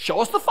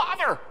 show us the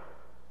Father.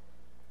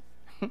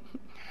 And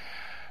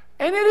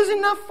it is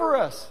enough for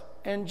us.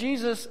 And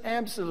Jesus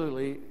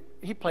absolutely,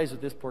 He plays with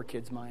this poor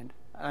kid's mind.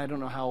 I don't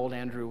know how old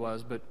Andrew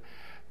was, but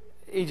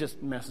he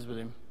just messes with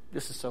him.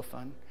 This is so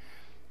fun.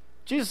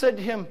 Jesus said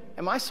to him,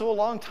 am I so a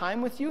long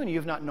time with you, and you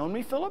have not known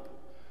me, Philip?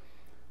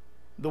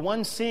 The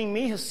one seeing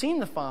me has seen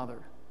the Father.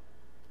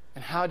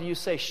 And how do you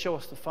say, show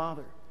us the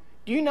Father?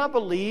 Do you not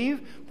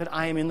believe that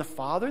I am in the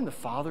Father and the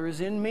Father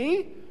is in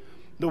me?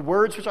 The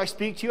words which I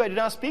speak to you, I do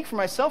not speak for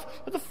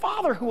myself, but the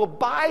Father who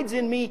abides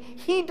in me,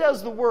 he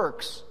does the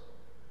works.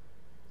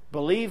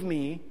 Believe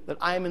me that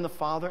I am in the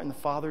Father and the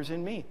Father is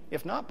in me.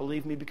 If not,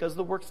 believe me because of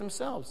the works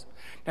themselves.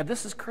 Now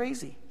this is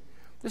crazy.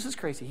 This is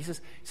crazy. He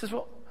says,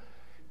 well,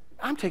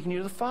 I'm taking you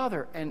to the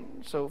Father.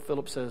 And so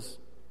Philip says,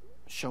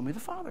 show me the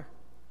Father.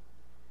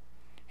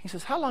 He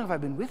says, how long have I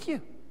been with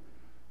you?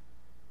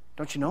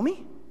 Don't you know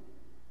me?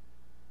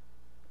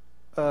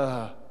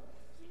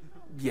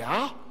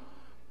 Yeah. He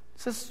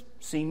says,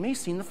 seen me,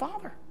 seen the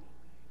Father.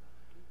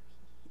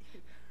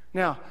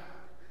 Now,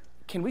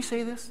 can we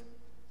say this?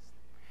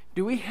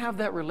 Do we have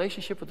that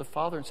relationship with the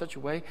Father in such a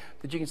way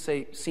that you can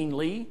say, seen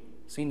Lee,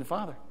 seen the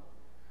Father?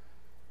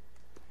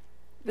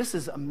 This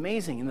is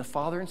amazing in the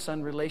Father and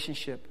Son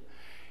relationship.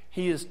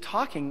 He is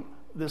talking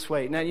this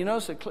way. Now, you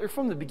notice that clear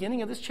from the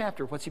beginning of this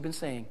chapter, what's he been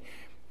saying?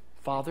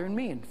 Father and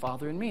me, and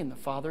Father and me, and the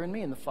Father and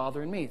me, and the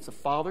Father and me. It's a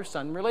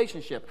Father-Son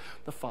relationship.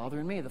 The Father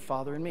and me, the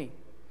Father and me.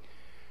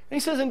 And he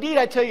says, indeed,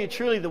 I tell you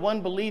truly, the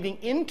one believing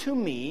into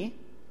me,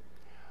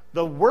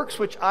 the works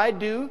which I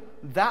do,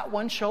 that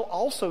one shall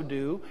also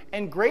do,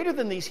 and greater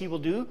than these he will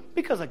do,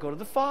 because I go to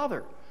the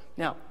Father.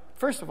 Now,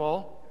 first of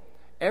all,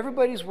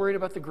 everybody's worried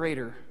about the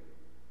greater.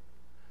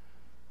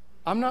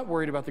 I'm not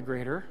worried about the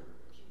greater.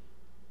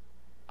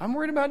 I'm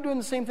worried about doing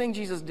the same thing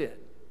Jesus did.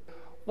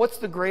 What's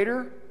the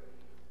greater?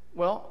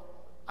 Well,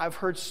 I've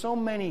heard so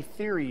many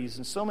theories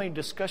and so many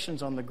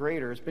discussions on the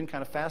greater. It's been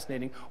kind of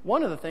fascinating.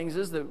 One of the things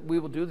is that we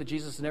will do that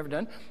Jesus has never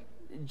done.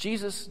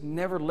 Jesus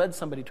never led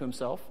somebody to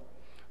himself.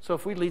 So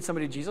if we lead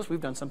somebody to Jesus,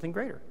 we've done something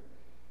greater.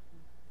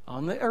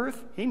 On the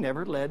earth, he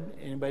never led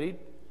anybody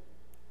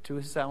to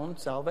his own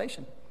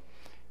salvation.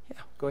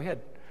 Yeah, go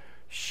ahead.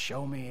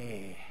 Show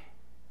me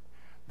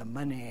the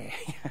money.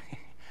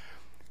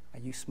 Are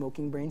you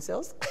smoking brain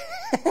cells?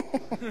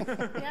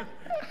 Yeah.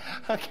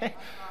 Okay.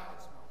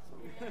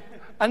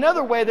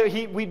 Another way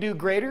that we do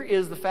greater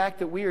is the fact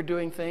that we are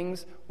doing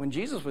things. When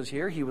Jesus was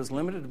here, he was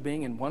limited to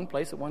being in one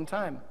place at one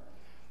time.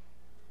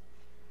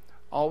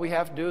 All we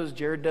have to do is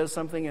Jared does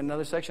something in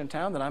another section of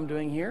town that I'm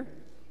doing here.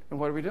 And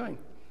what are we doing?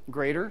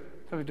 Greater.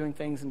 Because we're doing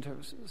things in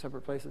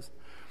separate places.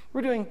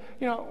 We're doing,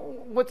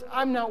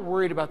 I'm not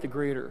worried about the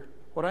greater.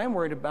 What I am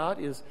worried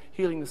about is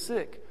healing the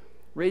sick,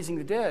 raising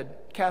the dead,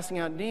 casting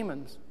out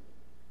demons,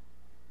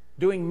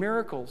 doing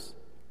miracles,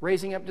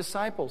 raising up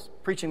disciples,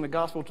 preaching the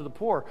gospel to the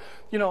poor.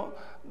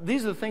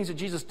 These are the things that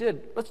Jesus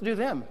did. Let's do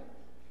them.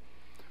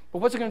 But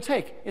what's it going to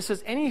take? It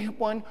says,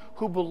 anyone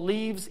who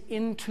believes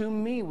into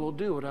me will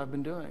do what I've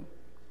been doing.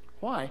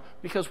 Why?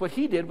 Because what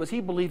he did was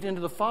he believed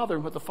into the Father,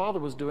 and what the Father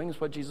was doing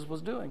is what Jesus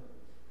was doing.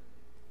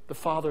 The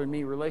Father and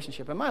me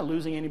relationship. Am I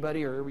losing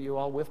anybody, or are you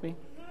all with me?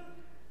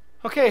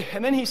 Okay,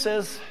 and then he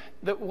says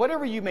that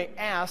whatever you may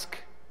ask,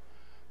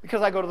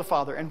 because I go to the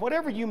Father, and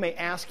whatever you may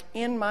ask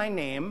in my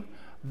name,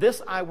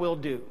 this I will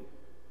do,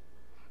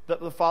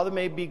 that the Father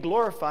may be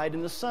glorified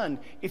in the Son.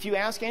 If you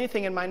ask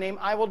anything in my name,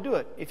 I will do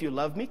it. If you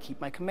love me,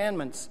 keep my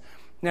commandments.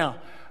 Now,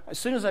 as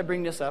soon as I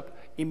bring this up,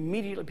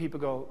 immediately people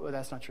go, well,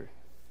 that's not true.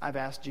 I've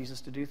asked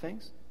Jesus to do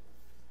things.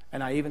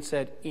 And I even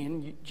said,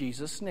 in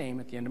Jesus' name,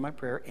 at the end of my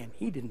prayer, and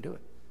he didn't do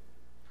it.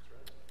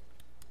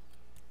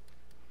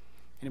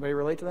 Anybody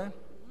relate to that?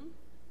 Mm-hmm.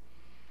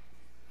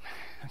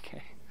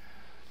 Okay.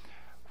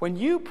 When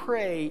you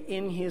pray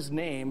in his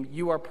name,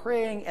 you are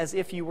praying as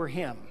if you were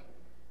him.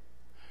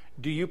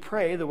 Do you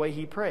pray the way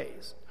he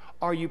prays?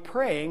 Are you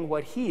praying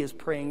what he is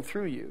praying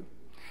through you?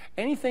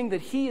 Anything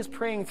that he is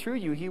praying through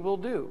you, he will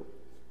do.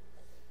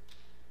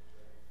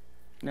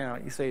 Now,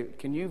 you say,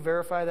 can you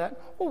verify that?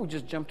 Oh, we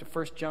just jumped to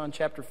 1 John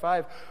chapter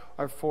 5,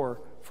 or 4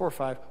 or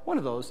 5, one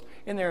of those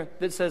in there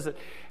that says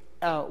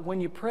that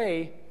when you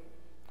pray,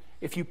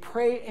 if you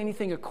pray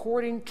anything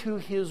according to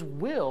his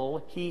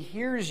will, he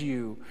hears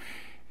you.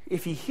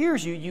 If he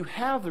hears you, you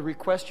have the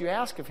request you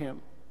ask of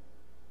him.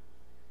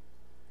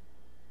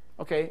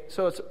 Okay,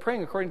 so it's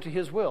praying according to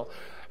his will.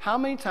 How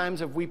many times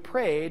have we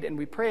prayed and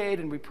we prayed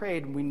and we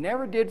prayed and we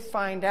never did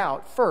find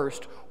out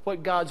first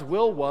what God's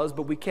will was,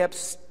 but we kept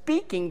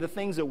speaking the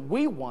things that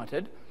we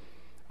wanted?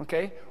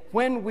 Okay,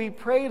 when we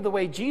prayed the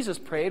way Jesus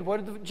prayed,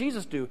 what did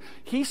Jesus do?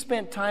 He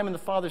spent time in the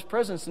Father's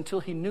presence until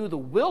he knew the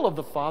will of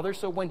the Father,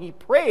 so when he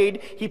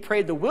prayed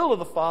the will of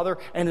the Father,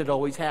 and it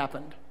always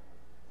happened.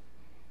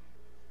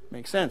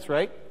 Makes sense,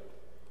 right?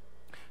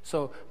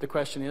 So the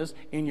question is,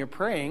 in your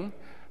praying,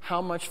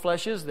 how much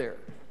flesh is there?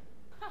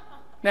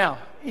 Now,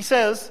 he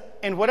says,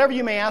 and whatever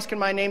you may ask in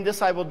my name,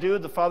 this I will do.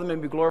 The Father may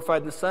be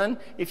glorified in the Son.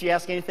 If you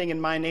ask anything in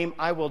my name,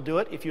 I will do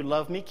it. If you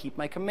love me, keep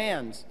my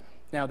commands.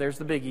 Now, there's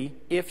the biggie.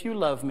 If you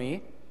love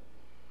me,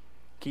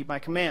 keep my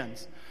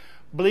commands.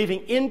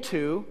 Believing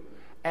into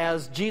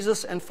as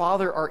Jesus and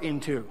Father are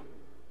into.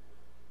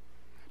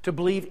 To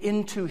believe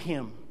into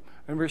him.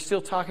 And we're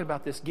still talking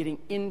about this, getting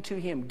into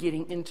him,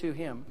 getting into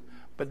him.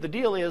 But the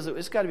deal is that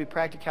it's got to be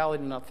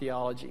practicality, not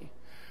theology.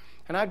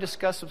 And I've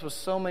discussed this with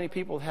so many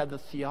people who had the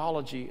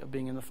theology of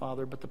being in the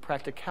Father, but the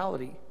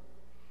practicality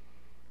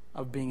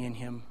of being in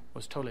him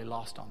was totally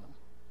lost on them.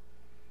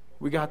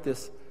 We got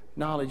this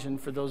knowledge, and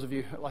for those of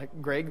you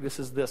like Greg, this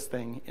is this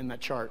thing in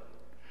that chart.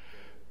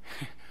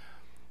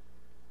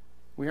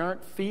 We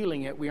aren't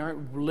feeling it. We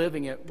aren't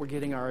living it. We're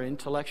getting our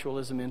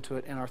intellectualism into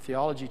it, and our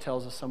theology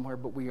tells us somewhere,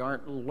 but we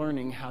aren't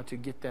learning how to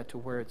get that to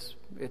where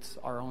it's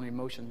our own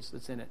emotions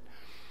that's in it.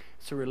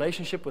 It's a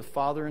relationship with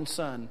Father and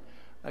Son.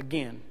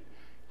 Again,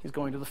 he's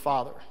going to the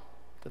Father,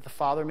 that the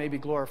Father may be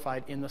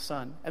glorified in the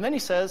Son. And then he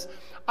says,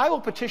 I will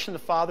petition the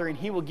Father, and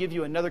he will give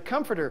you another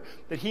comforter,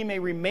 that he may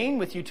remain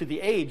with you to the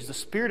age, the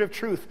Spirit of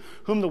truth,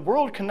 whom the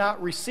world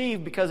cannot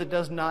receive because it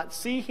does not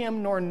see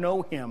him nor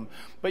know him.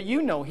 But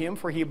you know him,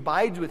 for he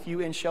abides with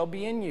you and shall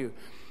be in you.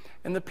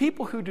 And the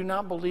people who do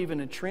not believe in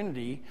a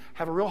Trinity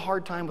have a real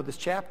hard time with this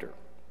chapter.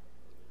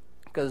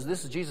 Because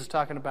this is Jesus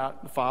talking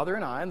about the Father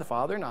and I, and the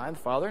Father and I, and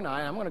the Father and I,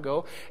 and I'm going to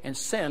go and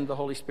send the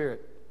Holy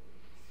Spirit.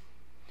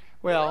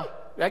 Well,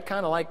 that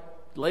kind of like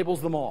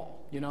labels them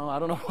all. I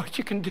don't know what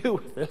you can do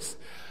with this.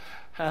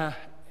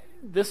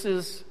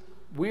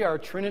 We are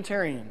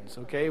Trinitarians,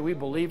 okay? We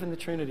believe in the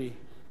Trinity.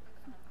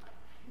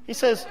 He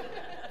says,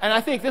 and I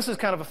think this is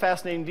kind of a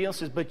fascinating deal. He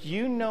says, but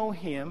you know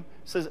him,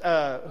 says,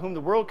 whom the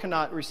world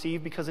cannot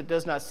receive because it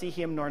does not see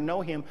him nor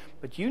know him,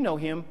 but you know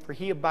him, for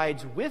he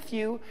abides with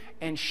you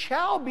and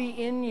shall be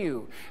in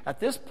you. At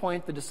this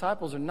point, the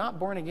disciples are not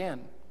born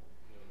again.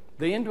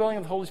 The indwelling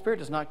of the Holy Spirit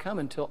does not come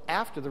until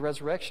after the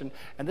resurrection,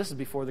 and this is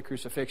before the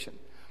crucifixion.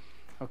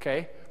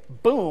 Okay?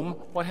 Boom,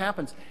 what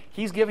happens?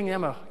 He's giving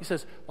them he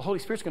says, the Holy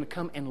Spirit's going to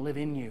come and live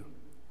in you.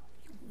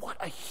 What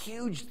a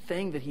huge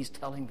thing that he's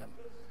telling them.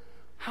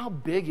 How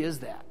big is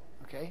that?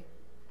 Okay?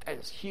 That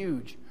is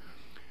huge.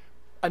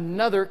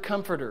 Another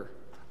comforter.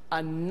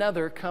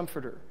 Another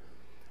comforter.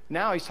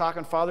 Now he's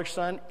talking Father,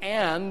 Son,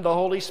 and the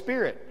Holy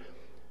Spirit.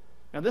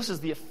 Now this is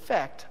the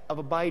effect of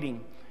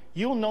abiding.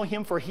 You'll know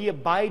him, for he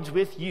abides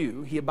with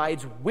you. He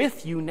abides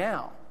with you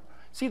now.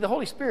 See, the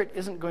Holy Spirit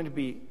isn't going to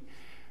be...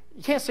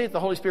 You can't say that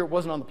the Holy Spirit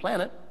wasn't on the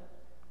planet.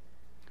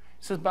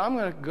 He says, but I'm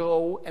going to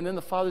go, and then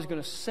the Father's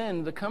going to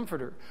send the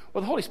Comforter.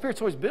 Well, the Holy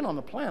Spirit's always been on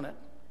the planet.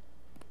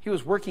 He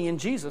was working in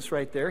Jesus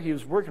right there. He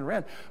was working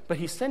around. But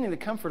he's sending the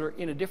Comforter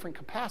in a different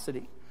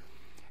capacity.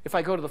 If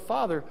I go to the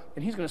Father,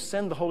 then he's going to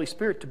send the Holy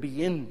Spirit to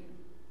be in.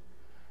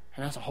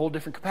 And that's a whole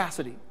different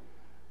capacity.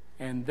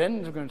 And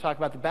then we're going to talk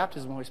about the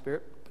baptism of the Holy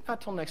Spirit. Not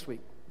till next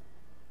week.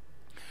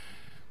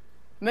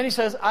 And then he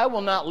says, I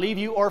will not leave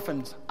you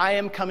orphans. I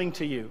am coming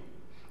to you.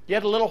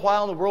 Yet a little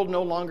while, and the world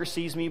no longer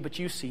sees me, but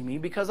you see me.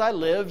 Because I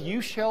live, you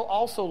shall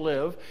also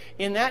live.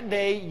 In that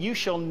day you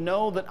shall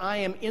know that I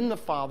am in the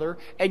Father,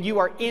 and you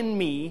are in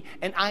me,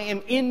 and I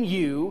am in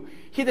you.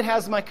 He that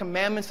has my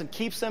commandments and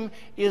keeps them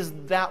is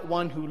that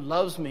one who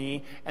loves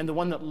me. And the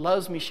one that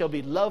loves me shall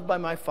be loved by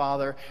my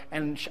Father,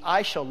 and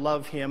I shall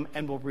love him,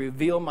 and will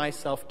reveal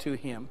myself to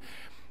him.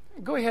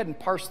 Go ahead and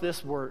parse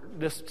this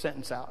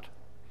sentence out.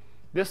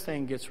 This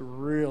thing gets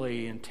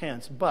really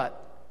intense,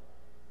 but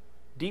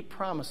deep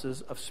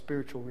promises of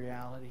spiritual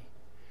reality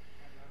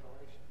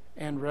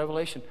and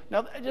revelation.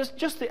 Now,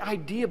 just the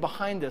idea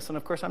behind this, and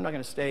of course I'm not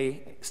going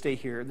to stay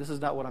here. This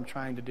is not what I'm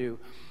trying to do.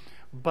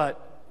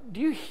 But do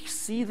you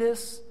see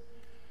this?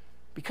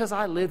 Because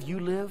I live,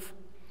 you live.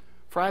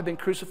 For I have been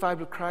crucified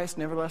with Christ,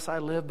 nevertheless I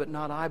live, but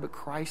not I, but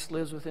Christ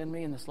lives within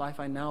me. In this life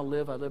I now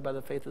live, I live by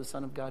the faith of the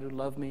Son of God who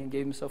loved me and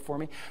gave himself for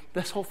me.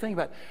 This whole thing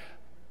about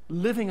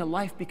living a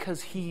life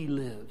because he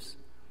lives.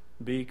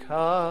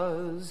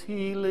 Because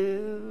he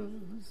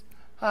lives,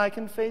 I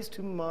can face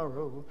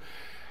tomorrow.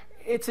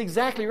 It's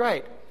exactly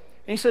right. And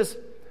he says,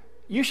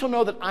 you shall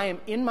know that I am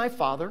in my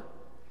Father,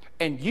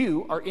 and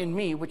you are in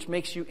me, which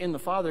makes you in the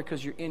Father,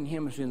 because you're in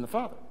him who's in the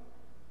Father.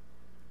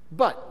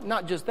 But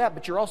not just that,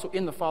 but you're also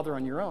in the Father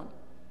on your own.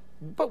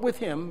 But with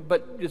him,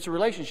 but it's a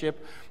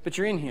relationship, but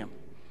you're in him.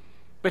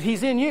 But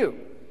he's in you,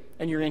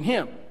 and you're in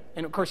him.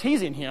 And of course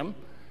he's in him,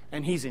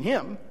 and he's in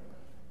him,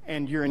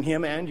 and you're in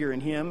him, and you're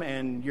in him,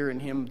 and you're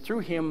in him through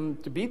him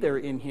to be there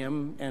in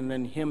him, and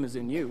then him is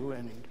in you.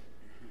 And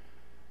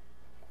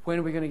when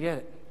are we going to get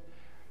it?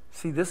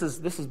 See, this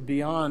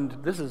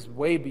is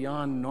way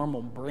beyond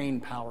normal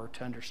brain power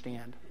to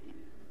understand.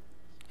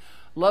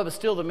 Love is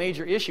still the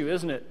major issue,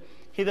 isn't it?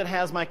 He that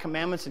has my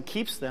commandments and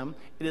keeps them,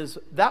 it is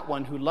that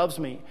one who loves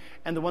me.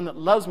 And the one that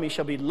loves me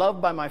shall be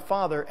loved by my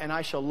Father, and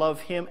I shall love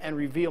him and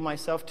reveal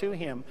myself to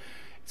him.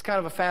 It's kind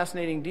of a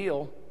fascinating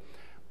deal.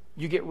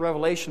 You get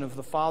revelation of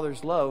the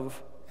Father's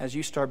love as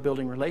you start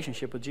building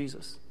relationship with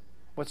Jesus.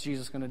 What's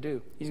Jesus going to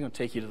do? He's going to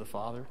take you to the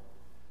Father.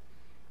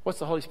 What's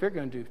the Holy Spirit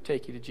going to do?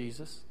 Take you to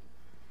Jesus.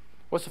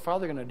 What's the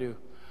Father going to do?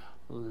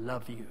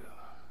 Love you.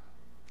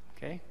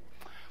 Okay?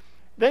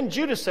 Then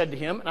Judas said to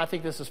him, and I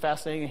think this is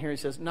fascinating, and here he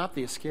says, not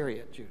the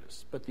Iscariot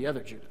Judas, but the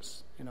other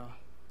Judas.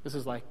 This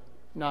is like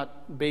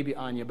not baby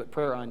Anya, but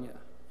prayer Anya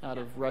out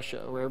of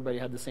Russia, where everybody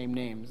had the same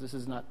names. This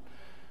is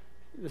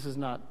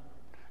not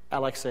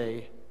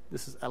Alexei.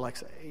 This is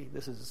Alexei.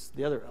 This is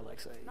the other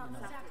Alexei.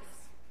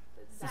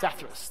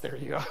 Zathras. There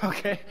you go.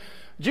 Okay.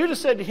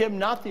 Judas said to him,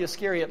 not the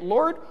Iscariot,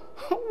 Lord,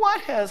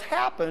 what has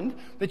happened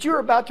that you are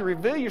about to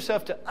reveal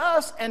yourself to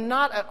us and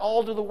not at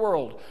all to the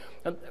world?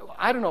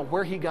 I don't know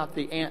where he got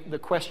the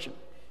question,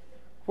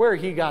 where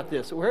he got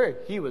this, where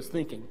he was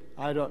thinking.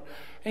 I don't.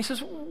 And he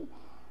says,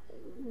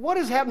 what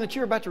has happened that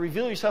you're about to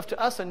reveal yourself to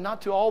us and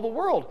not to all the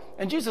world?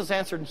 And Jesus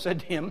answered and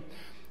said to him,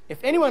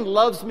 if anyone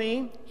loves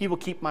me, he will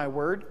keep my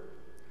word,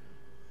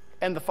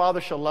 and the Father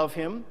shall love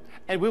him,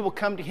 and we will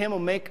come to him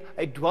and make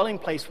a dwelling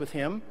place with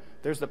him.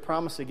 There's the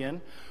promise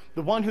again.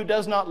 The one who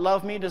does not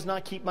love me does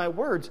not keep my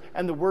words,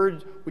 and the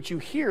word which you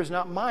hear is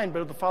not mine,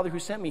 but of the Father who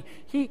sent me.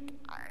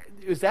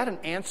 Is that an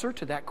answer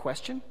to that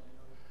question?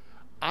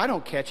 I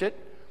don't catch it.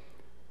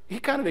 He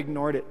kind of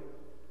ignored it.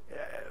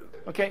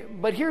 Okay,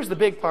 but here's the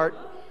big part.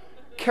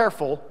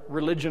 Careful,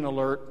 religion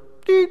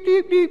alert. Deep,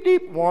 deep, deep,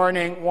 deep.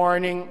 Warning,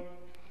 warning.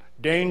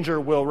 Danger,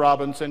 Will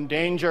Robinson,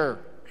 danger.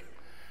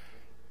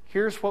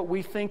 Here's what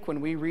we think when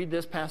we read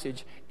this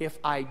passage. If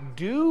I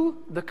do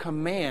the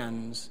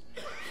commands,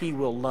 he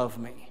will love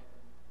me.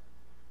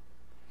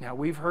 Now,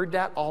 we've heard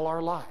that all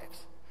our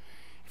lives.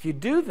 If you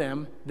do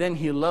them, then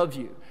he'll love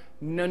you.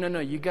 No.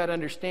 You got to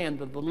understand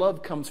that the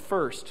love comes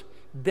first.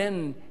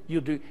 Then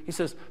you'll do. He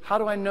says, how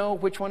do I know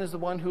which one is the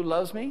one who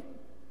loves me?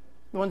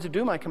 The ones who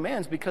do my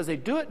commands, because they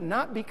do it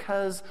not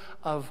because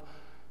of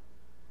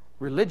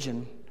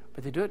religion,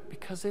 but they do it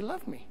because they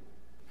love me.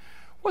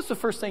 What's the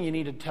first thing you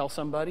need to tell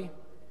somebody?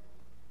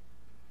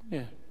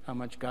 Yeah, how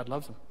much God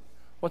loves them.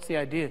 What's the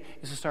idea?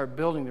 Is to start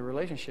building the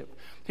relationship.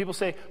 People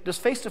say, does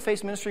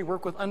face-to-face ministry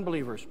work with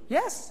unbelievers?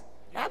 Yes,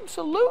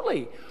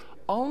 absolutely.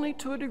 Only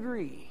to a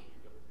degree.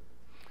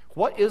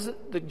 What is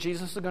it that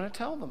Jesus is going to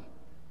tell them?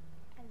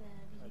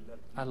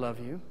 I love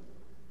you.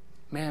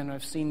 Man,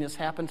 I've seen this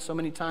happen so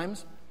many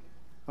times.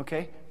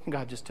 Okay?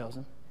 God just tells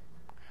him.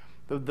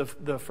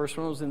 The first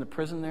one was in the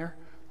prison there,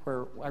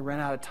 where I ran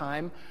out of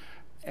time,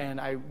 and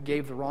I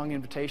gave the wrong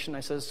invitation. I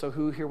said, so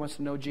who here wants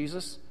to know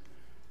Jesus?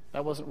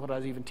 That wasn't what I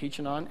was even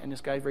teaching on. And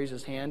this guy raised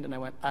his hand, and I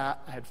went, I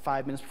had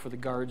 5 minutes before the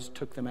guards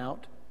took them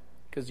out,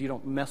 because you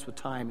don't mess with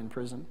time in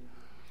prison.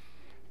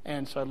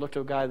 And so I looked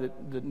at a guy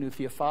that knew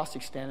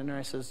Theophostic standing there,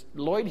 and I says,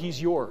 Lloyd,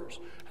 he's yours.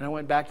 And I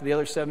went back to the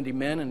other 70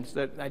 men, and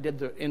said, I did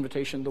the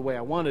invitation the way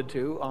I wanted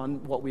to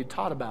on what we had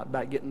taught about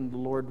getting the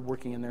Lord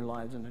working in their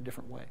lives in a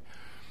different way.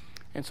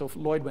 And so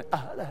Lloyd went,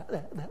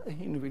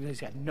 he realized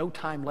he had no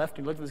time left.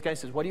 He looked at this guy and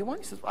says, what do you want?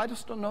 He says, I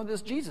just don't know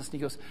this Jesus. And he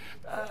goes,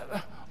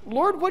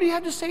 Lord, what do you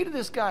have to say to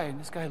this guy? And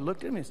this guy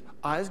looked at him, his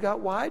eyes got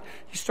wide.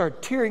 He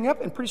started tearing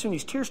up, and pretty soon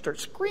these tears start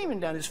screaming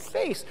down his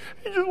face.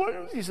 He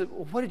said,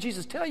 well, what did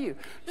Jesus tell you?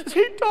 He says,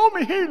 he told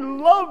me he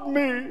loved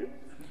me.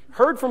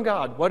 Heard from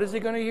God. What is he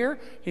going to hear?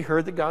 He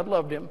heard that God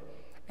loved him,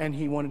 and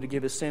he wanted to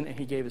give his sin, and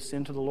he gave his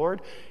sin to the Lord.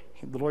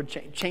 The Lord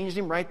changed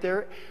him right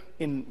there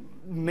in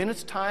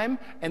minutes' time,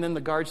 and then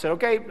the guard said,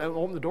 okay,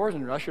 open the doors,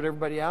 and ushered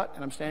everybody out,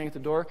 and I'm standing at the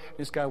door, and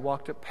this guy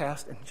walked up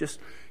past, and just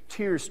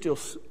tears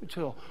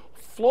still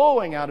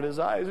flowing out of his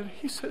eyes, and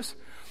he says,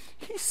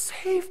 he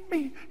saved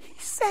me, he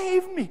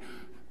saved me.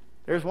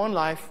 There's one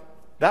life.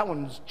 That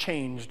one's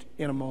changed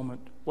in a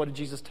moment. What did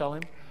Jesus tell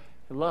him?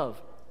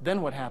 Love.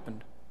 Then what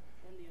happened?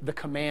 The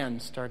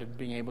commands started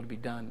being able to be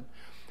done.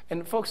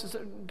 And folks,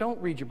 don't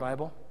read your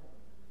Bible.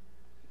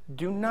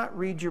 Do not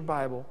read your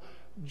Bible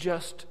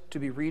just to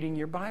be reading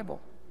your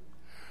Bible.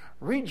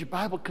 Read your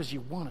Bible because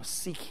you want to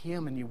seek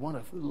him and you want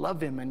to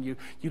love him and you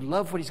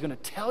love what he's going to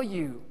tell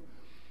you.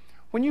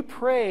 When you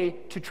pray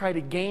to try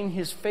to gain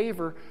his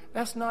favor,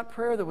 that's not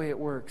prayer the way it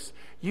works.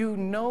 You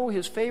know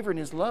his favor and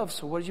his love,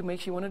 so what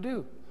makes you want to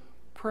do?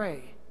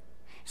 Pray.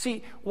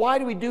 See, why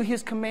do we do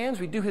his commands?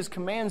 We do his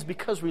commands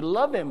because we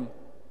love him.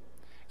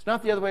 It's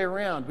not the other way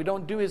around. We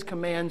don't do his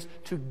commands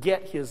to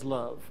get his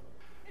love.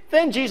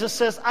 Then Jesus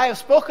says, I have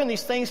spoken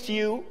these things to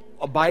you,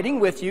 abiding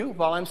with you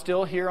while I'm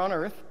still here on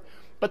earth.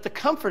 But the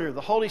Comforter,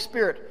 the Holy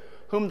Spirit,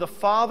 whom the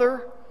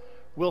Father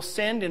will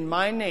send in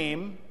my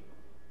name,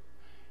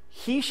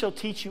 he shall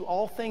teach you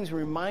all things and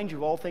remind you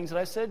of all things that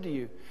I said to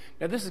you.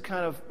 Now this is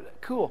kind of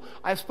cool.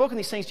 I have spoken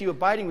these things to you,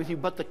 abiding with you,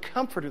 but the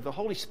Comforter, the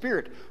Holy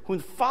Spirit, whom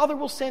the Father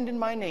will send in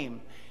my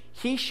name,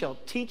 he shall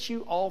teach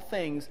you all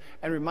things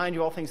and remind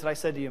you all things that I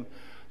said to you.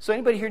 So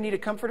anybody here need a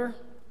comforter?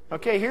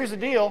 Okay, here's the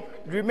deal.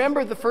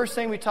 Remember the first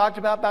thing we talked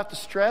about the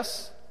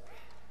stress?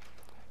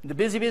 The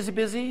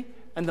busy,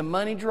 and the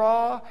money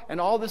draw,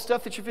 and all this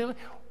stuff that you're feeling?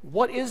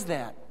 What is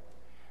that?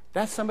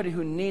 That's somebody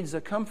who needs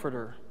a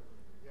comforter.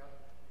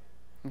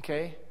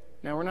 Okay?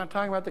 Now, we're not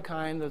talking about the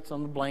kind that's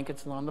on the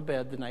blankets and on the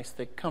bed, the nice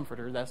thick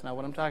comforter. That's not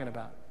what I'm talking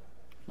about.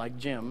 Like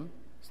Jim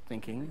is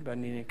thinking about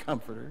needing a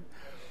comforter.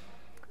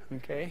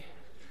 Okay?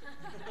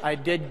 I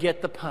did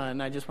get the pun.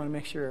 I just want to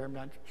make sure I'm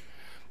not...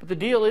 But the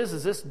deal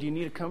is this, do you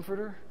need a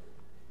comforter?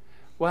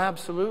 Well,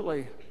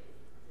 absolutely.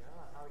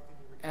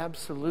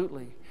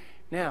 Absolutely.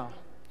 Now,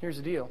 here's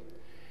the deal.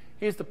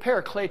 He's the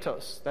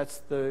parakletos. That's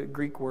the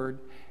Greek word.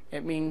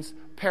 It means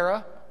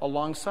para,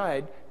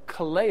 alongside,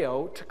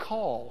 kaleo, to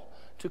call.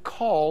 To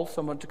call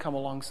someone to come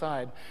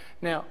alongside.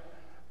 Now,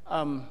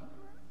 I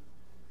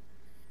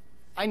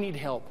need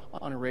help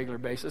on a regular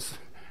basis.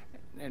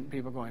 And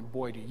people are going,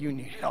 boy, do you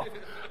need help.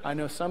 I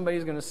know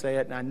somebody's going to say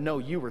it, and I know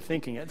you were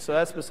thinking it, so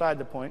that's beside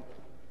the point.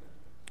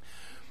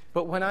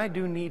 But when I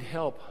do need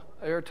help,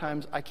 there are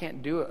times I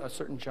can't do a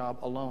certain job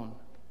alone.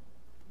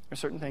 There are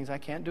certain things I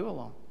can't do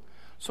alone.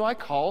 So I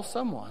call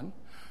someone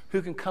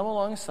who can come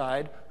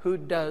alongside who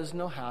does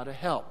know how to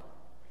help.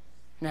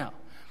 Now,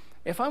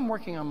 if I'm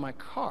working on my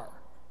car,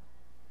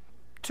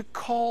 to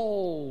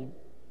call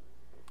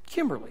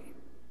Kimberly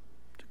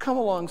to come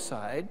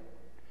alongside,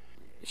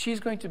 she's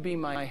going to be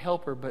my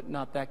helper, but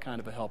not that kind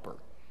of a helper.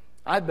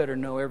 I'd better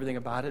know everything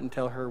about it and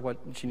tell her what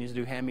she needs to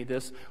do. Hand me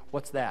this.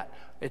 What's that?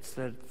 It's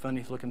the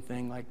funny-looking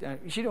thing like that.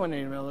 She don't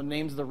even know the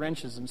names of the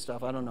wrenches and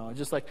stuff. I don't know.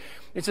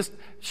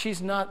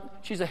 She's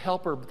a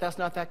helper, but that's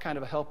not that kind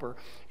of a helper.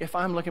 If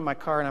I'm looking at my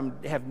car and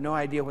I have no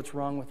idea what's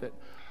wrong with it,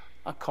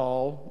 I'll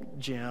call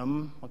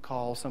Jim. I'll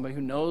call somebody who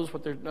knows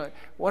what they're doing.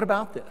 What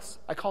about this?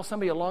 I call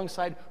somebody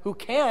alongside who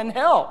can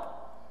help.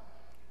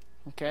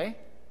 Okay?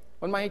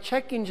 When my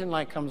check engine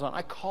light comes on,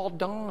 I call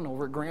Don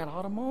over at Grant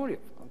Automotive.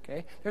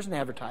 Okay? There's an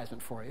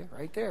advertisement for you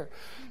right there.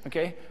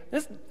 Okay?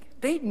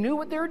 They knew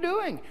what they were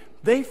doing.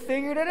 They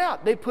figured it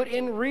out. They put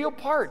in real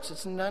parts.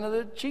 It's none of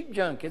the cheap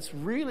junk. It's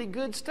really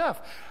good stuff.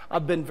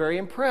 I've been very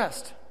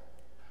impressed.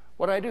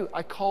 What do?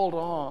 I called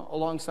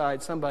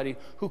alongside somebody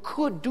who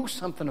could do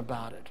something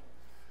about it.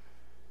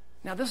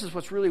 Now, this is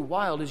what's really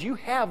wild, is you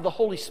have the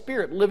Holy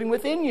Spirit living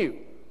within you.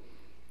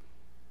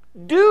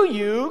 Do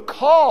you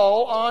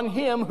call on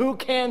Him who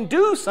can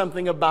do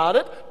something about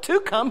it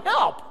to come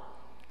help?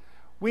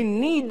 We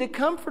need the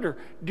Comforter.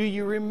 Do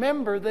you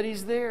remember that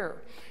He's there?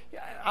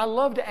 I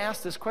love to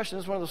ask this question.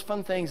 This is one of those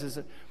fun things. Is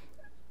that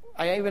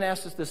I even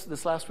asked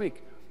this last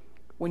week.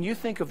 When you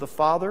think of the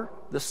Father,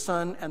 the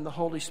Son, and the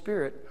Holy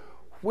Spirit,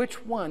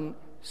 which one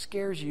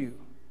scares you?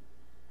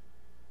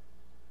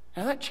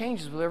 Now that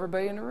changes with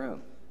everybody in the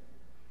room.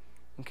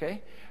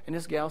 Okay? And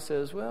this gal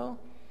says, well,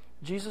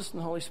 Jesus and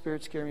the Holy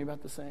Spirit scare me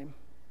about the same.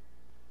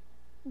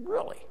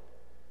 Really?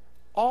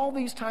 All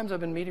these times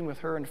I've been meeting with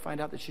her and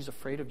find out that she's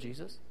afraid of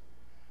Jesus?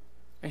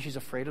 And she's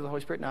afraid of the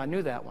Holy Spirit? Now, I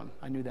knew that one.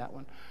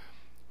 And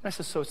I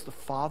said, so it's the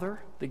Father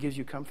that gives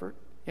you comfort?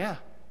 Yeah.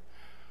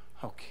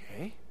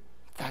 Okay.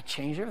 That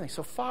changed everything.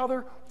 So,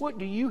 Father, what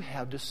do you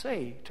have to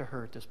say to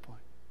her at this point?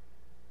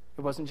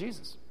 It wasn't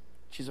Jesus.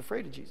 She's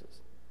afraid of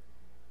Jesus.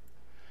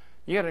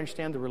 You got to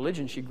understand the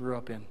religion she grew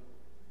up in.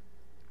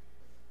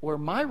 Where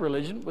my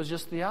religion was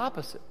just the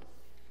opposite.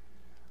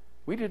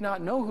 We did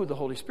not know who the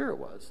Holy Spirit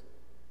was.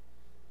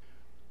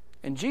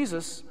 And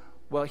Jesus,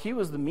 well, He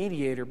was the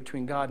mediator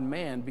between God and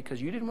man because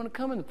you didn't want to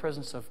come in the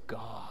presence of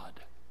God.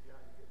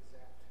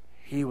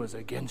 He was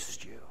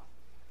against you.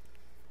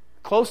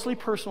 Closely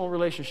personal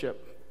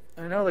relationship.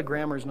 I know the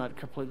grammar is not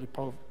completely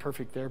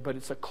perfect there, but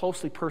it's a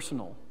closely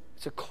personal.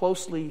 It's a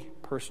closely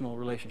personal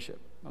relationship.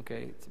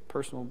 Okay, it's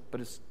personal, but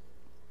it's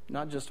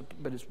not just,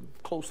 but it's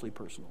closely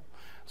personal.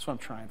 That's what I'm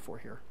trying for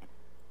here.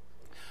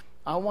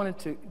 I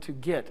wanted to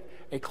get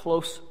a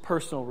close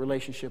personal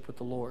relationship with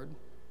the Lord.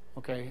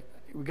 Okay,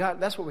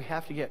 that's what we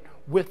have to get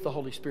with the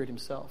Holy Spirit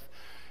Himself.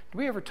 Do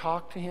we ever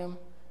talk to Him?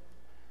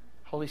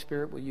 Holy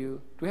Spirit, will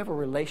you? Do we have a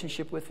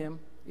relationship with Him?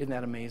 Isn't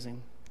that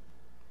amazing?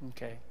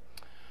 Okay.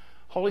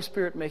 Holy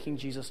Spirit making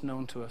Jesus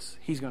known to us.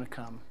 He's going to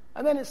come.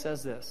 And then it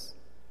says this.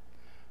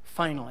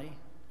 Finally,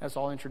 that's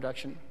all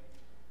introduction.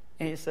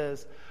 And it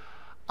says,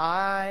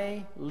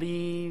 I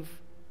leave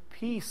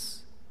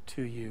peace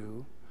to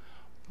you.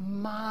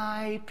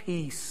 My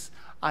peace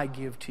I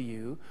give to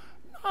you.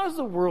 Not as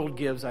the world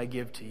gives, I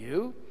give to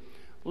you.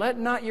 Let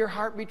not your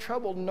heart be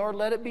troubled, nor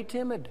let it be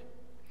timid.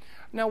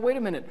 Now, wait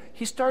a minute.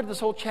 He started this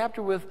whole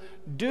chapter with,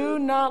 do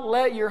not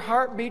let your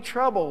heart be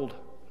troubled.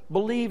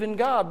 Believe in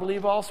God.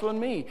 Believe also in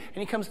me.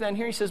 And he comes down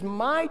here and he says,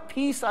 my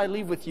peace I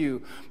leave with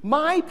you.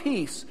 My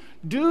peace.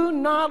 Do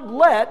not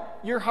let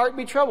your heart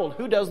be troubled.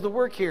 Who does the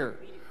work here?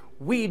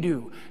 We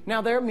do.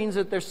 Now, that means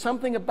that there's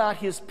something about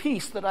His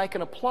peace that I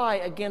can apply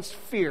against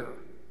fear.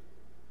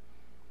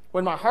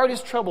 When my heart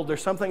is troubled,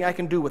 there's something I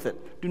can do with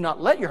it. Do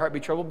not let your heart be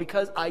troubled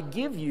because I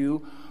give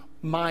you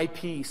my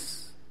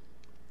peace.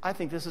 I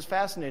think this is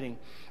fascinating.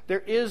 There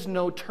is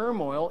no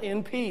turmoil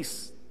in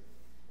peace.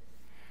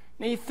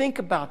 Now you think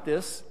about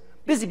this.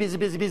 Busy.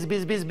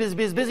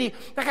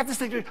 I got this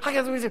thing.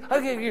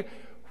 Okay.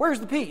 Where's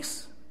the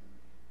peace?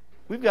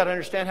 We've got to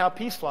understand how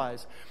peace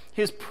flies.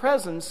 His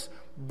presence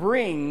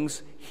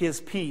brings His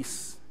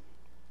peace.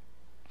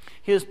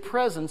 His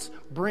presence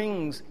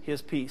brings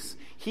His peace.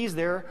 He's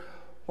there.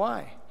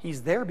 Why?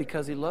 He's there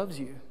because He loves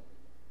you.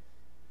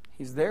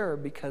 He's there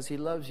because He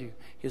loves you.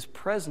 His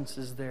presence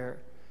is there.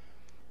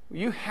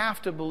 You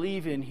have to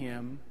believe in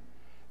Him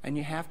and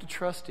you have to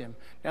trust Him.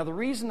 Now, the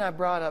reason I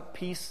brought up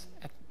peace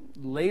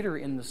later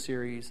in the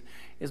series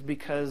is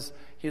because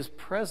His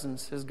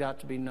presence has got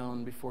to be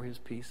known before His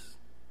peace.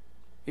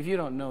 If you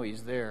don't know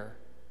He's there,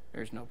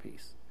 there's no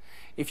peace.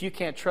 If you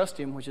can't trust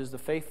Him, which is the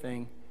faith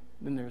thing,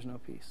 then there's no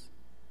peace.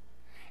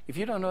 If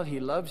you don't know that He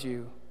loves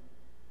you,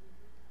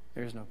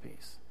 there's no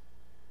peace.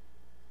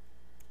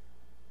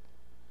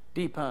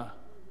 Deep, huh?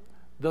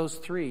 Those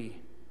three,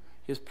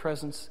 His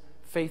presence,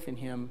 faith in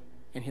Him,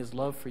 and His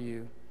love for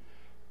you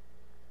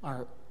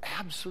are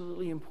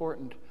absolutely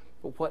important.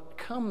 But what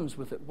comes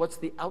with it, what's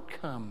the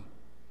outcome,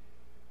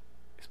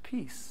 is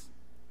peace.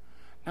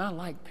 Now, I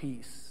like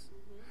peace.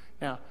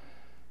 Now,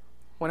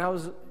 when I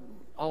was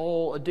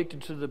all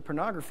addicted to the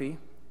pornography,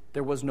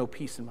 there was no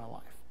peace in my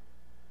life.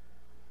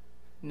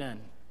 None.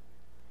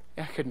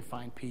 I couldn't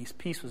find peace.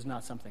 Peace was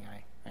not something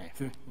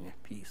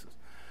peace.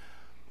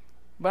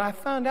 But I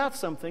found out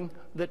something,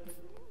 that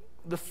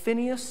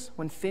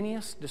when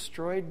Phineas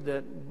destroyed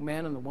the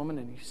man and the woman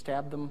and he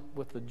stabbed them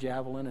with the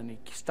javelin and he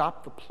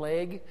stopped the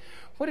plague,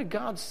 what did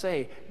God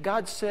say?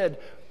 God said,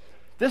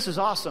 this is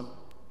awesome.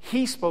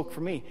 He spoke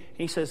for me.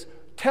 He says,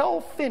 tell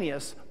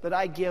Phineas that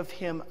I give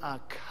him a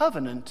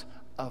covenant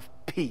of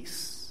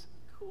peace.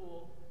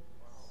 Cool.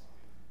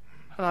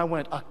 And I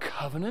went, a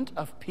covenant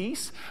of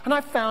peace? And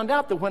I found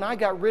out that when I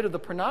got rid of the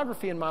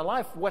pornography in my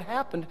life, what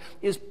happened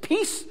is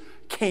peace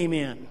came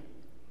in.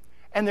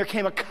 And there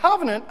came a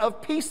covenant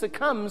of peace that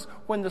comes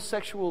when the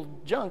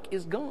sexual junk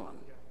is gone.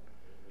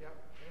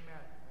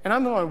 And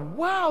I'm going,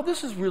 wow,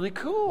 this is really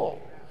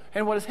cool.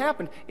 And what has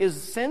happened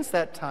is since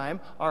that time,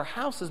 our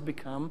house has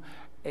become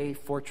a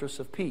fortress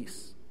of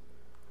peace.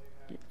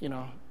 You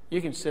know,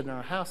 you can sit in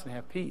our house and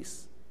have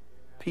peace.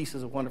 Peace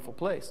is a wonderful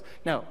place.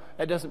 Now,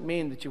 that doesn't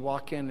mean that you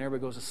walk in and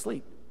everybody goes to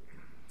sleep.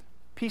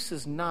 Peace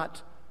does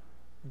not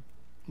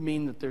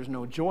mean that there's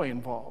no joy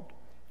involved.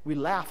 We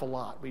laugh a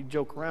lot. We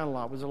joke around a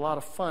lot. There's a lot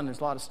of fun.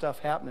 There's a lot of stuff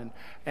happening.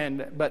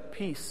 But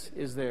peace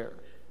is there.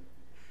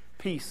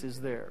 Peace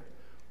is there.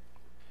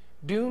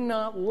 Do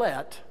not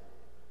let,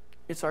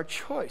 it's our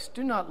choice,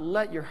 do not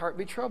let your heart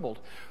be troubled.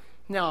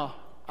 Now,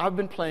 I've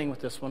been playing with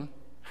this one.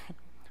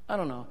 I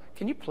don't know.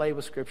 Can you play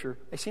with Scripture?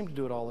 I seem to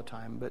do it all the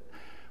time, but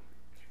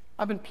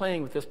I've been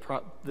playing with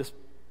this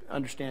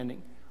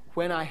understanding.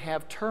 When I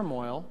have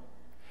turmoil,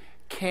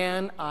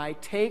 can I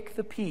take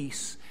the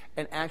peace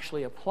and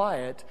actually apply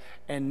it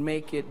and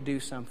make it do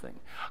something?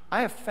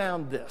 I have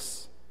found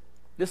this.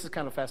 This is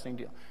kind of a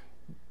fascinating deal.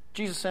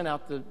 Jesus sent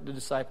out the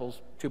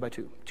disciples 2 by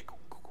 2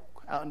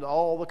 out into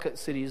all the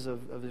cities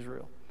of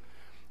Israel.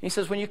 He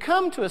says, when you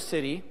come to a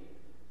city,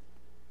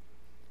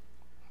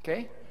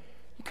 okay,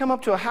 you come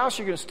up to a house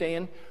you're going to stay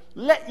in,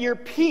 let your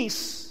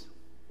peace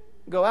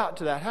go out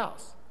to that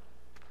house.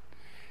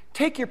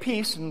 Take your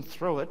peace and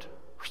throw it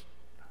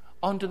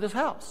onto this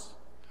house.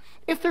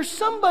 If there's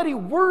somebody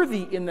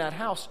worthy in that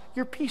house,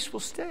 your peace will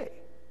stay.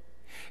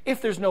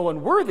 If there's no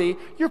one worthy,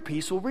 your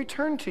peace will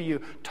return to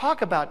you.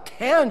 Talk about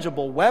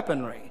tangible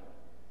weaponry.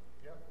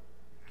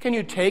 Can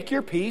you take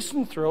your peace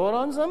and throw it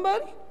on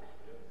somebody?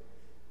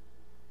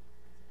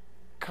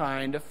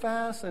 Kind of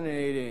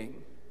fascinating.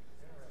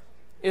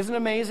 Isn't it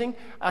amazing?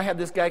 I had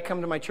this guy come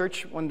to my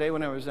church one day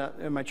when I was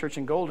in my church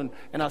in Golden,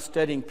 and I was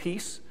studying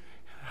peace,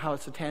 how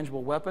it's a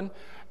tangible weapon.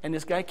 And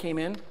this guy came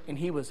in, and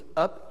he was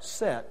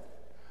upset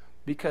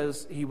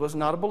because he was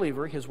not a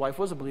believer. His wife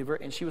was a believer,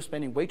 and she was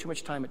spending way too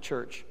much time at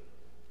church.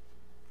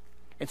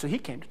 And so he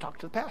came to talk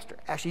to the pastor.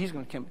 Actually, he's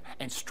going to come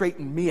and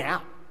straighten me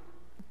out.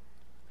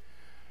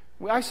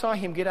 I saw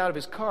him get out of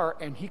his car,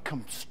 and he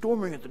come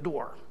storming at the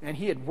door. And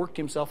he had worked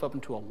himself up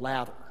into a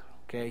lather.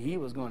 Okay, he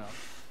was going to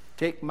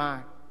take my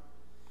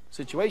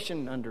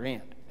situation under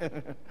hand.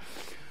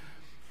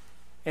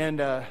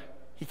 And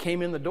he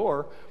came in the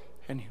door,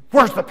 and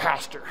where's the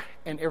pastor?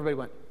 And everybody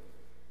went,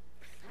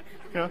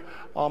 you know,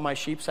 all my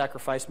sheep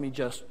sacrificed me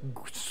just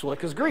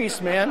slick as grease,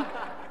 man.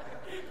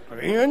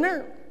 Are you in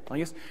there?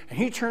 And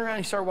he turned around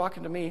and he started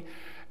walking to me,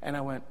 and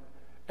I went,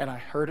 and I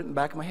heard it in the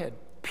back of my head.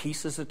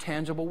 Peace is a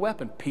tangible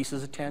weapon. Peace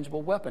is a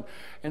tangible weapon.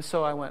 And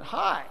so I went,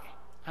 hi,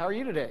 how are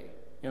you today?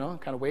 You know,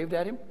 kind of waved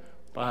at him.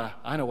 But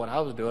I know what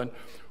I was doing.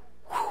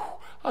 Whew,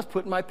 I was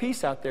putting my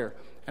peace out there.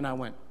 And I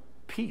went,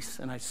 peace.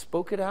 And I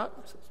spoke it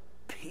out. I said,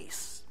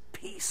 peace,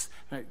 peace.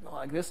 And I go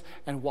like this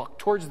and walked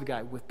towards the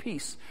guy with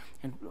peace.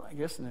 And like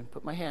this, and then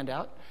put my hand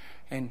out.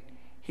 And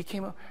he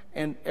came up.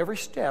 And every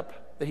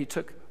step that he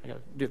took, I got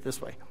to do it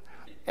this way.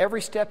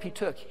 Every step he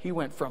took, he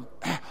went from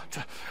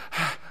to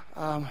hi.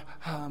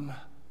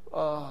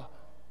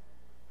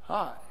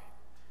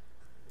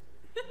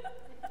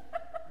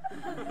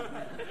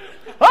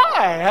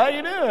 Hi, how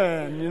you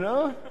doing? You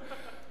know,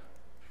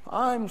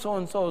 I'm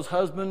so-and-so's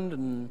husband,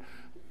 and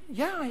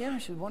yeah,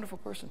 she's a wonderful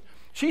person.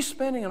 She's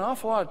spending an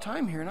awful lot of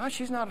time here, and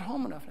she's not at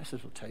home enough. And I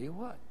said, well, tell you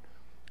what,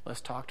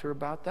 let's talk to her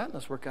about that, and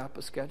let's work out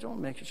a schedule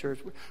and make sure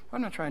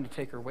I'm not trying to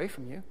take her away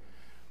from you.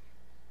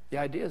 The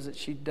idea is that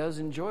she does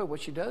enjoy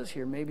what she does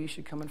here. Maybe you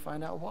should come and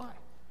find out why.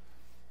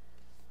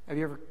 Have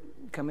you ever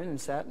come in and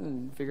sat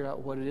and figured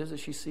out what it is that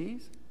she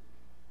sees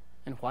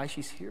and why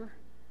she's here?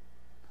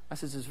 I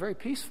says, it's very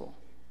peaceful.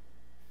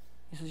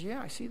 He says,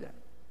 yeah, I see that.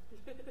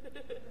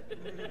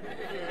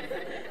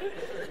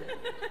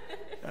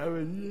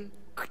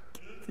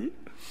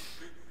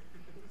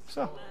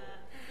 So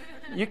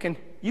you can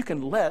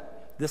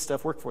let this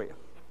stuff work for you.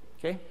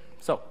 Okay?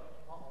 So,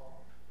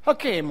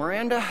 okay,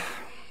 Miranda.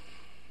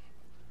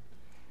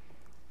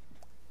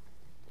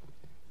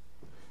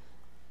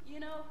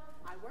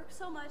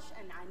 So much,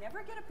 and I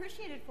never get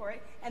appreciated for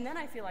it, and then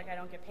I feel like I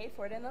don't get paid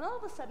for it, and then all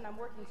of a sudden I'm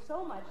working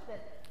so much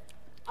that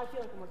I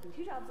feel like I'm working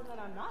 2 jobs and then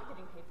I'm not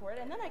getting paid for it,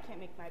 and then I can't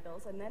make my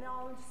bills, and then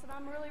all of a sudden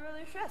I'm really,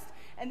 really stressed.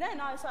 And then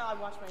I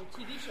watch my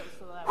TV shows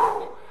so that I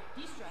won't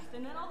get de-stressed,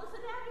 and then all of a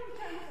sudden Abby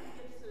turns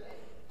and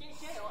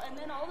gets jail, and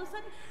then all of a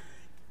sudden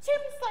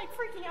Tim's like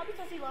freaking out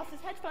because he lost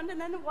his hedge fund,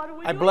 and then what do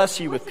we do? I bless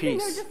you with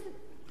peace.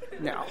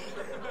 Now.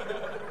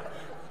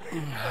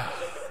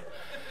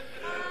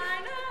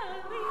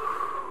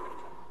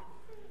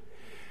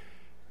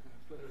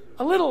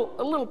 A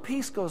little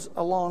peace goes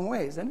a long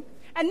ways, doesn't it?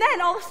 And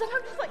then all of a sudden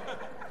I'm just like,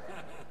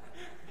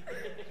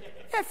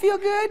 yeah, feel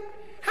good.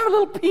 Have a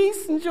little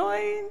peace and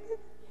joy.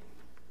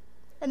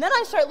 And then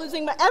I start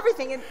losing my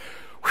everything. And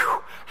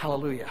whew,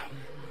 hallelujah.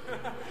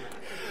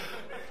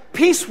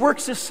 Peace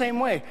works the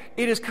same way.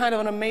 It is kind of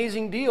an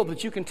amazing deal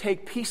that you can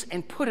take peace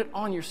and put it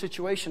on your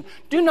situation.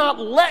 Do not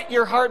let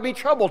your heart be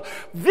troubled.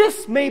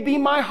 This may be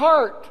my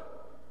heart.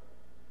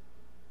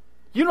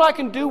 You know what I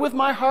can do with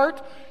my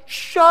heart?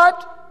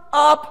 Shut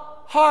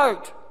up,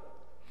 heart.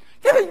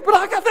 Yeah, but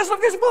I got this, but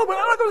I'm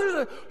not going to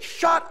do this.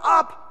 Shut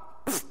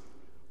up.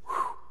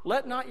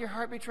 Let not your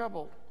heart be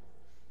troubled.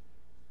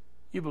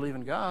 You believe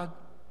in God.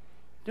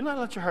 Do not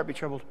let your heart be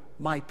troubled.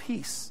 My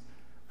peace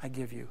I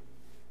give you.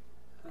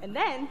 And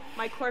then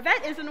my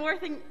Corvette isn't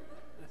working.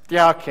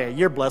 Yeah, okay.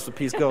 You're blessed with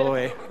peace. Go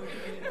away.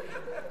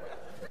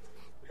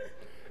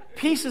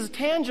 Peace is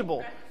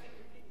tangible.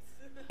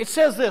 It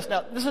says this.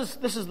 Now, this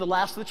is the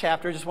last of the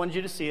chapter. I just wanted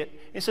you to see it.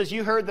 It says,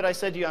 you heard that I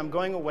said to you, I'm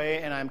going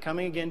away and I'm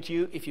coming again to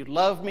you. If you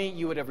loved me,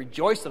 you would have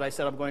rejoiced that I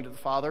said I'm going to the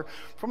Father.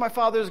 For my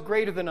Father is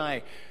greater than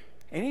I.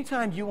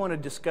 Anytime you want to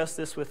discuss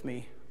this with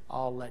me,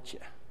 I'll let you.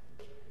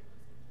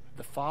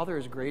 The Father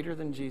is greater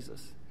than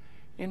Jesus.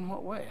 In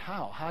what way?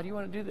 How? How do you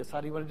want to do this? How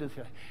do you want to do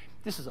this?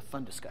 This is a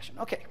fun discussion.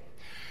 Okay.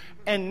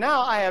 And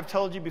now I have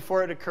told you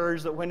before it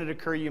occurs that when it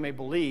occur you may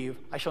believe.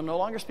 I shall no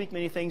longer speak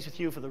many things with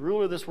you, for the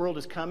ruler of this world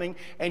is coming,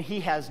 and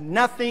he has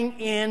nothing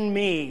in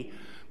me.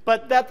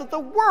 But that the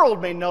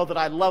world may know that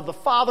I love the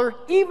Father,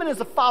 even as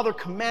the Father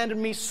commanded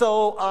me,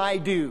 so I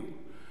do.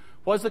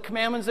 What is the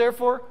commandments there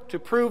for? To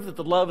prove that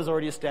the love is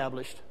already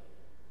established.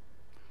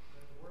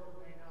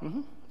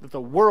 That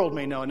the world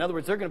may know. In other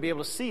words, they're going to be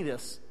able to see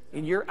this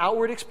in your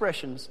outward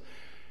expressions.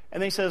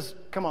 And then he says,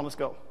 come on, let's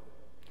go.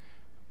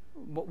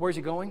 Where's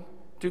he going?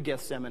 To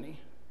Gethsemane.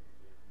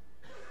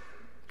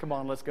 Come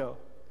on, let's go.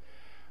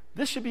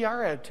 This should be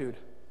our attitude.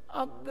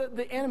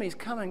 The enemy's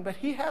coming, but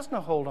he has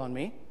no hold on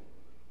me.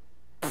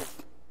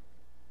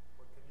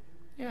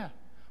 Yeah.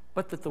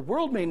 But that the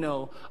world may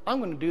know I'm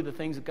going to do the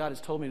things that God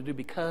has told me to do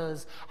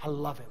because I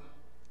love him.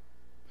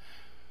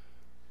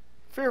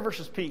 Fear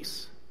versus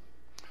peace.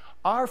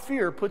 Our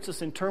fear puts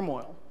us in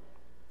turmoil.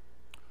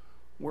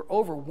 We're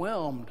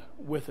overwhelmed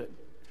with it.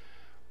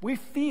 We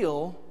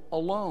feel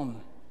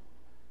alone.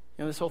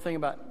 You know, this whole thing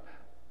about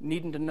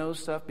needing to know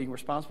stuff, being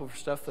responsible for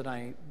stuff that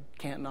I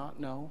can't not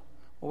know.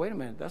 Well, wait a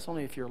minute. That's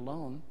only if you're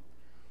alone.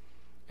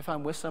 If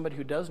I'm with somebody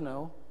who does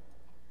know,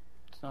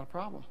 it's not a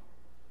problem.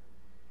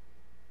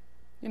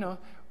 You know,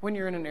 when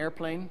you're in an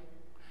airplane,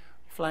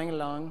 flying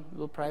along, a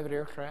little private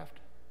aircraft,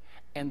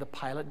 and the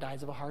pilot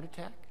dies of a heart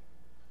attack,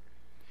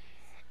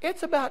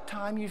 it's about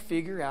time you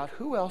figure out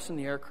who else in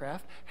the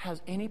aircraft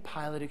has any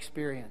pilot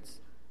experience.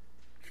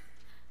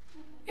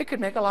 It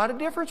could make a lot of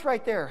difference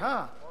right there,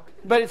 huh?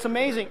 But it's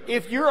amazing.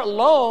 If you're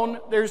alone,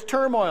 there's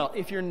turmoil.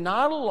 If you're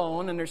not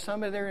alone and there's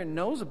somebody there who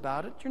knows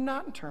about it, you're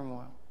not in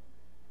turmoil.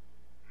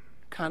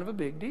 Kind of a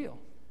big deal.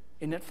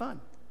 Isn't it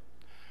fun?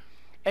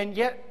 And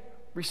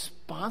yet,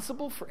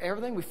 responsible for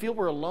everything. We feel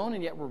we're alone,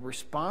 and yet we're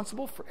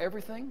responsible for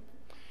everything.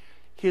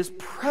 His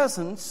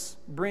presence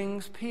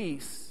brings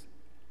peace.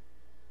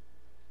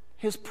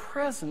 His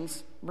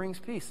presence brings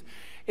peace.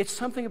 It's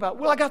something about,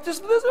 well, I got this.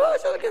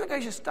 I think I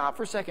should stop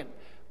for a second.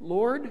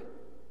 Lord,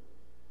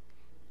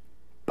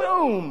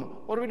 boom.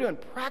 What are we doing?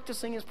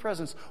 Practicing his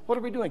presence. What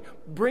are we doing?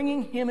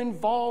 Bringing him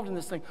involved in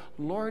this thing.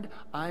 Lord,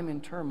 I'm in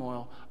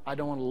turmoil. I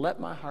don't want to let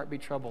my heart be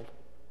troubled.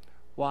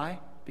 Why?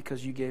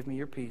 Because you gave me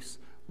your peace.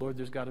 Lord,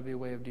 there's got to be a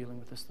way of dealing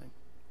with this thing.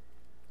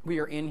 We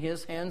are in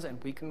his hands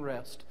and we can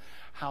rest.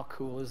 How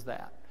cool is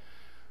that?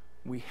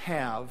 We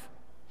have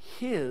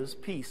his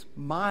peace.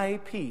 My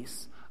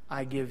peace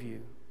I give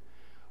you.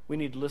 We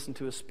need to listen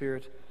to his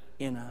Spirit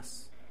in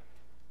us.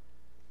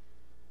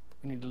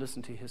 We need to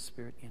listen to his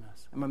Spirit in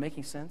us. Am I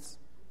making sense?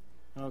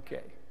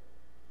 Okay.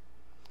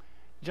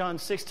 John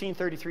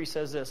 16:33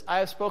 says this, I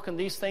have spoken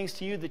these things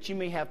to you that you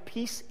may have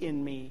peace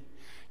in me.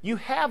 You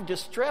have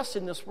distress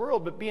in this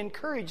world, but be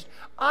encouraged.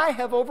 I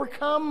have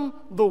overcome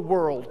the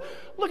world.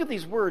 Look at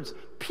these words.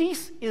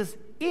 Peace is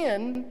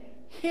in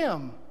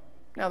him.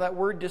 Now, that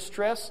word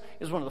distress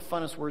is one of the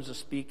funnest words to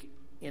speak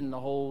in the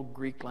whole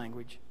Greek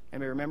language.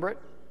 Anybody remember it?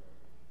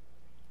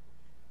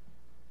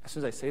 As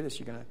soon as I say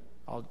this,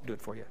 I'll do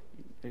it for you.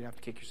 You don't have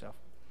to kick yourself.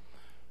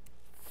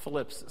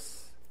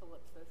 Thlipsis.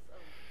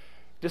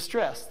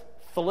 Distress.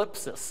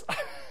 Thlipsis.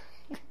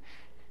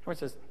 Someone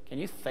says, can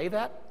you say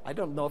that? I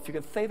don't know if you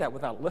can say that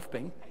without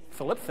lisping.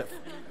 Thlipsis.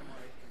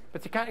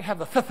 But you can't have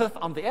the th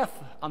on the f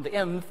on the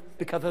end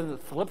because then the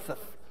thlipsis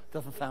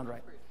doesn't sound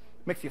right.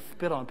 Makes you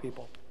spit on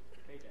people.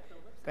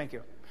 Thank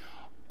you.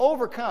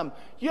 Overcome.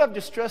 You have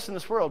distress in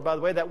this world. By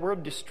the way, that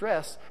word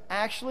distress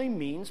actually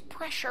means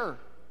pressure.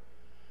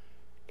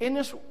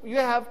 You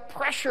have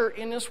pressure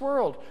in this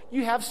world.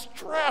 You have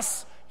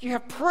stress. You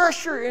have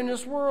pressure in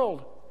this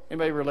world.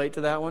 Anybody relate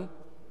to that one?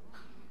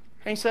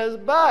 And he says,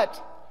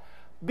 but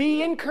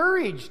be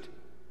encouraged.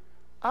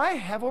 I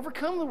have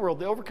overcome the world.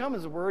 The overcome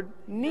is the word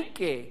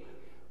Nike.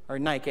 Or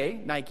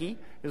Nike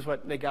is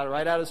what they got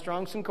right out of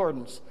Strong's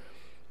Concordance.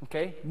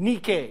 Okay?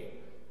 Nike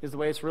is the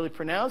way it's really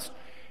pronounced.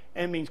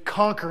 And it means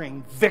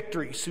conquering,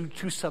 victory,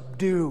 to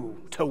subdue,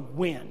 to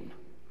win.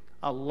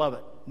 I love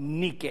it.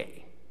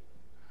 Nike.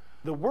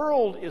 The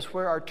world is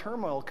where our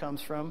turmoil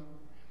comes from.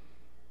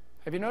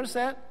 Have you noticed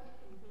that?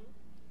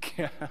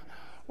 Mm-hmm.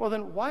 Well,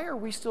 then why are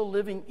we still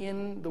living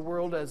in the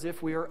world as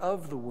if we are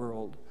of the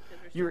world?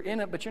 You're in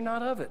it, but you're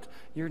not of it.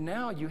 You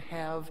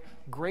have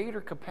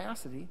greater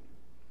capacity.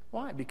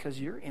 Why? Because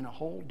you're in a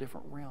whole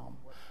different realm,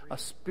 a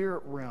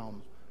spirit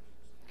realm.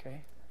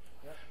 Okay?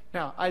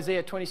 Now,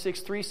 Isaiah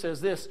 26:3 says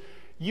this,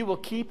 you will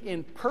keep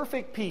in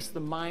perfect peace the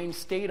mind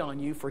stayed on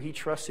you, for he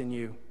trusts in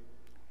you.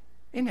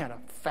 Isn't that a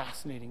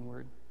fascinating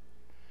word?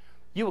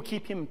 You will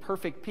keep him in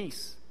perfect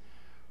peace.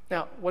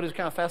 Now, what is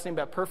kind of fascinating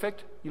about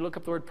perfect? You look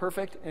up the word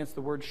perfect, and it's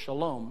the word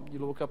shalom. You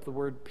look up the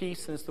word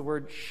peace, and it's the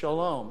word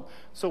shalom.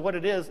 So what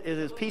it is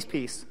peace,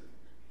 peace.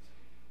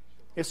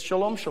 It's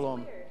shalom,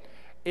 shalom.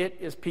 It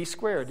is peace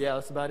squared. Yeah,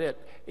 that's about it.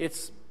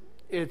 It's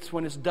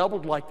when it's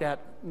doubled like that,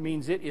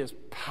 means it is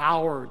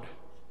powered.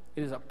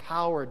 It is a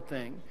powered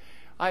thing.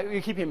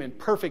 You keep him in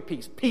perfect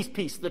peace. Peace,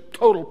 peace, the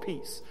total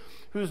peace.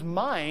 Whose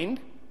mind...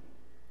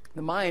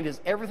 The mind is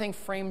everything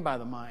framed by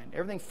the mind,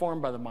 everything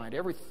formed by the mind,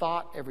 every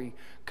thought, every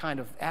kind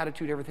of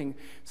attitude, everything.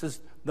 It says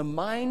the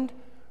mind,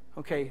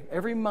 okay,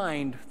 every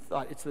mind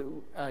thought, it's the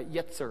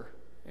yetzer,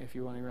 if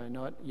you want to really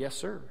know it. Yes,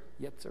 sir,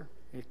 yetzer.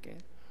 Okay.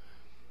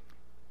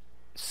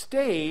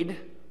 Stayed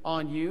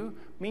on you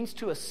means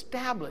to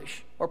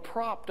establish or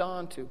propped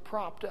onto,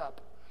 propped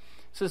up.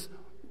 It says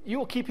you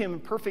will keep him in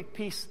perfect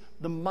peace,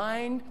 the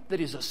mind that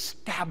is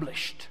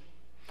established.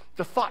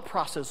 The thought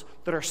process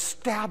that are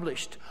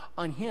established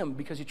on him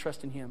because you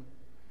trust in him.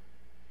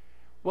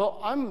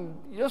 Well,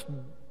 just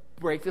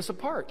break this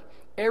apart.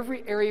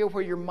 Every area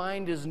where your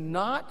mind is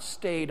not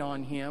stayed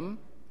on him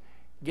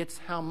gets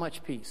how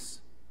much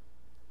peace?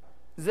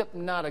 Zip,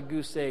 not a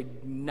goose egg,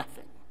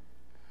 nothing.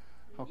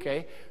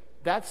 Okay?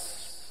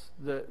 This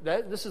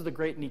is the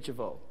great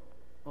Nichivo.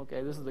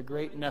 Okay, this is the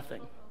great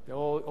nothing. The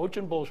old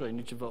Ochin Bolshoi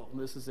Nichivo.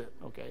 This is it.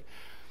 Okay.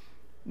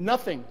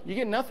 Nothing. You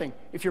get nothing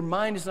if your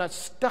mind is not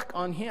stuck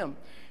on him.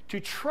 To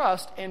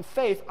trust and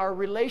faith are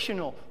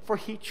relational, for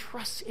he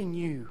trusts in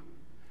you.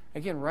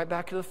 Again, right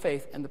back to the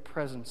faith and the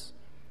presence.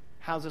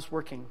 How's this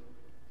working?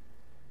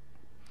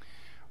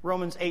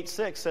 Romans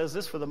 8:6 says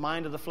this, for the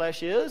mind of the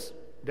flesh is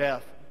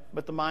death,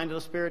 but the mind of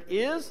the spirit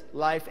is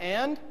life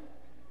and...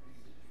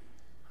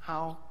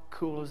 How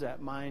cool is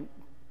that? Mind,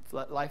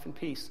 life and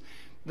peace.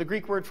 The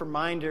Greek word for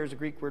mind there is a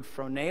Greek word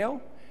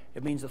phroneo.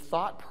 It means the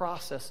thought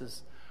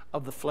processes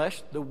of the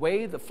flesh. The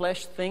way the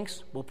flesh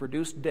thinks will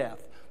produce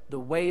death. The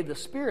way the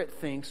spirit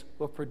thinks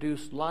will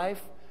produce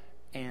life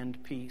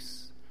and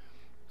peace.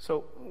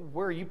 So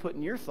where are you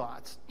putting your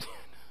thoughts?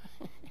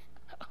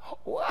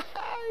 Why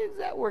is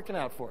that working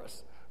out for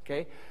us?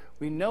 Okay,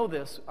 we know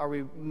this. Are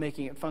we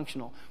making it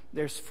functional?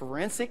 There's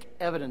forensic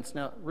evidence.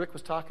 Now, Rick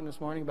was talking this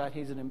morning about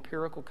he's an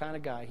empirical kind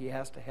of guy. He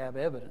has to have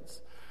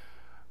evidence.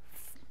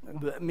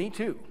 Me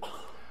too.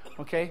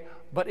 Okay,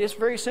 but it's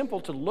very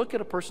simple to look at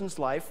a person's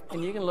life,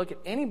 and you can look at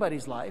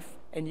anybody's life,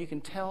 and you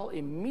can tell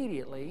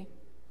immediately,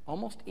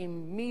 almost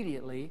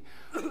immediately,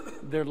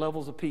 their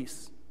levels of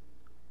peace.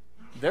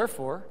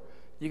 Therefore,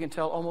 you can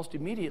tell almost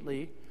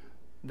immediately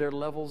their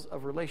levels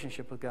of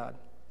relationship with God.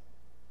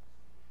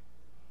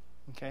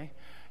 Okay?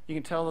 You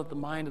can tell that the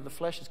mind of the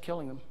flesh is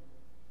killing them.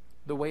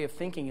 The way of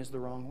thinking is the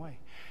wrong way.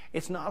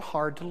 It's not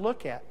hard to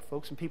look at,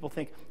 folks, and people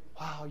think,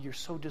 wow, you're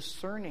so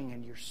discerning,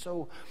 and you're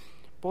so...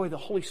 Boy, the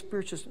Holy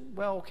Spirit just,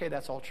 well, okay,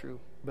 that's all true.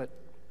 But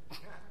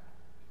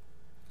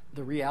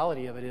the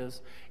reality of it is,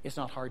 it's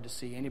not hard to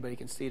see. Anybody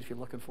can see it if you're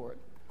looking for it.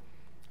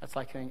 That's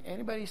like saying,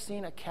 anybody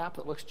seen a cap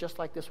that looks just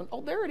like this one?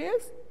 Oh, there it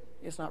is.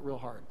 It's not real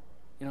hard.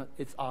 You know,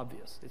 it's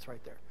obvious. It's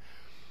right there.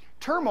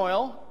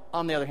 Turmoil,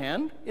 on the other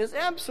hand, is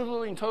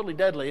absolutely and totally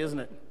deadly, isn't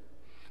it?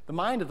 The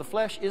mind of the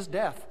flesh is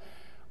death.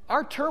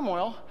 Our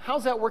turmoil,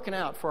 how's that working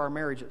out for our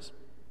marriages?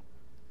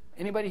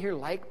 Anybody here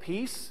like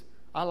peace?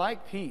 I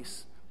like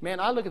peace. Man,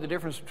 I look at the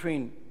difference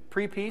between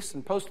pre-peace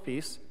and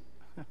post-peace.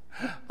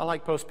 I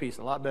like post-peace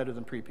a lot better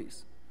than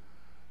pre-peace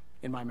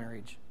in my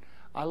marriage.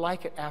 I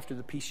like it after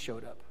the peace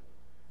showed up.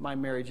 My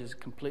marriage is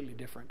completely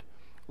different.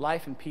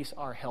 Life and peace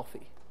are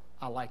healthy.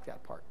 I like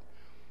that part.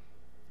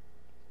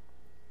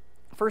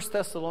 1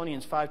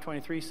 Thessalonians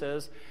 5:23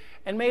 says,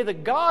 and may the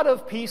God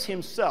of peace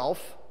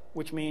himself,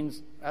 which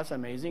means, that's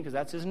amazing because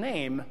that's his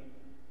name,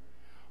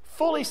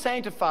 fully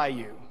sanctify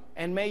you,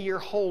 and may your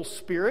whole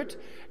spirit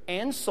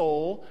and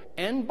soul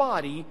and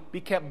body be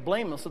kept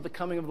blameless at the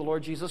coming of the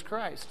Lord Jesus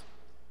Christ.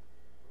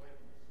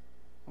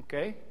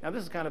 Okay? Now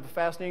this is kind of a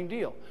fascinating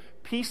deal.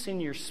 Peace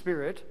in your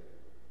spirit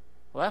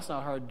Well, that's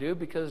not hard to do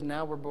because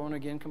now we're born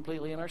again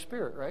completely in our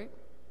spirit, right?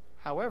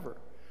 However,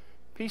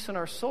 peace in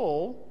our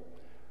soul,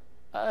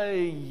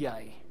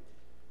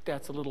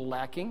 that's a little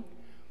lacking.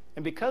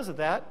 And because of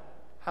that,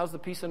 how's the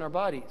peace in our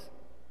bodies?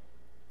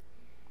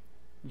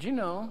 Did you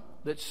know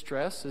that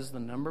stress is the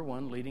number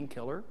one leading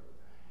killer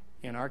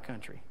in our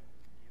country?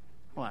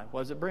 Why?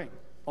 What does it bring?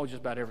 Oh,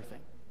 just about everything.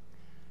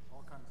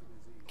 All kinds of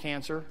disease.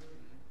 Cancer,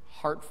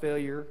 heart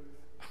failure,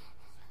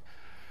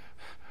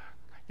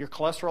 your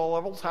cholesterol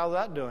levels, how's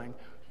that doing?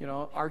 You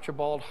know,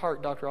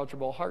 Dr.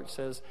 Archibald Hart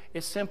says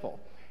it's simple.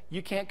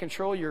 You can't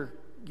control your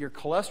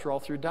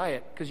cholesterol through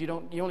diet because you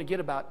only get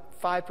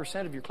about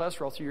 5% of your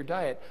cholesterol through your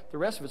diet. The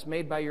rest of it's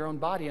made by your own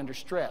body under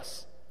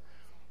stress.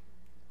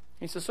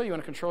 He says, so you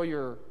want to control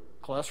your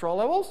cholesterol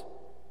levels?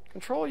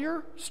 Control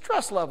your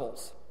stress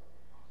levels.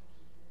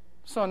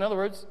 So in other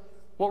words,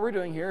 what we're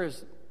doing here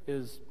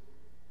is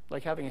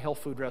like having a health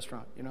food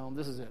restaurant. You know,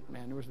 this is it,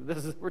 man.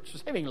 We're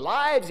saving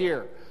lives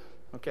here.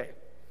 Okay.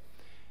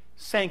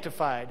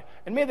 Sanctified.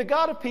 And may the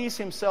God of peace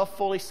himself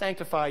fully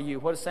sanctify you.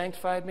 What does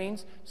sanctified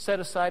means? Set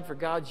aside for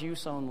God's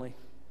use only.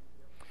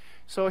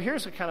 So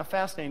here's a kind of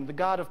fascinating. The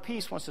God of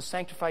peace wants to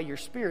sanctify your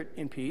spirit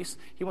in peace.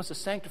 He wants to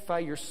sanctify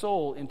your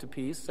soul into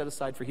peace, set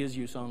aside for his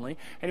use only.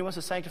 And he wants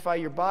to sanctify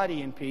your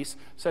body in peace,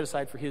 set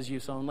aside for his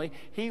use only.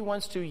 He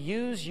wants to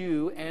use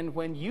you, and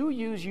when you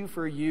use you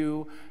for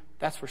you,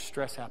 that's where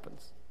stress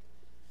happens.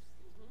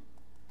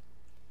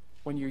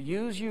 When you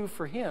use you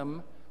for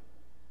him,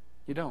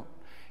 you don't.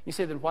 You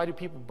say, then why do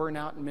people burn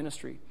out in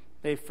ministry?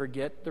 They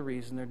forget the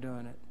reason they're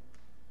doing it.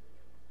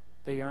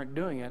 They aren't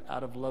doing it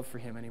out of love for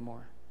him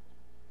anymore.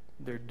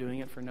 They're doing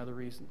it for another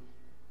reason.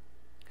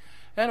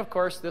 And of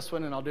course, this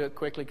one, and I'll do it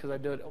quickly because I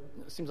do it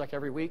seems like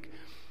every week.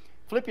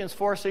 Philippians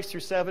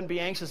 4:6-7, be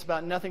anxious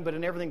about nothing, but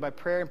in everything by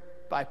prayer,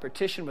 by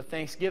petition with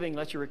thanksgiving,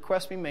 let your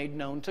requests be made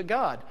known to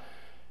God.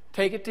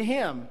 Take it to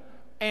him.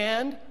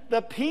 And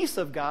the peace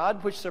of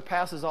God, which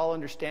surpasses all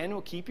understanding,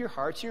 will keep your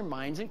hearts, your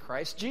minds in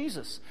Christ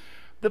Jesus.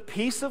 The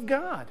peace of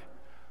God.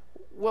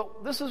 Well,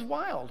 this is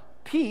wild.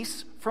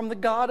 Peace from the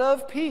God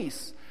of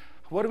peace.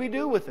 What do we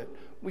do with it?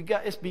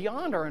 It's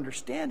beyond our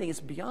understanding. It's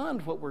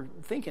beyond what we're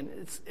thinking.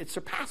 It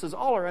surpasses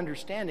all our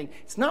understanding.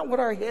 It's not what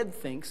our head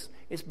thinks.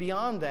 It's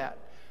beyond that.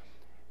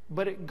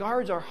 But it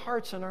guards our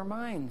hearts and our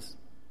minds.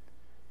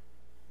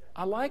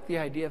 I like the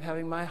idea of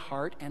having my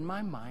heart and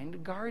my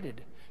mind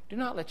guarded. Do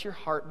not let your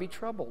heart be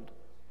troubled.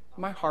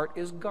 My heart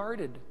is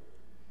guarded.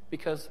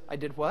 Because I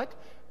did what?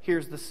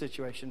 Here's the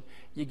situation.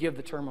 You give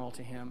the turmoil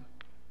to him.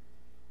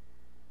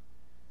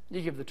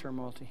 You give the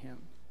turmoil to him.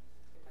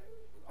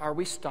 Are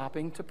we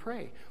stopping to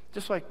pray?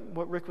 Just like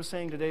what Rick was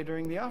saying today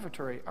during the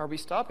offertory. Are we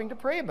stopping to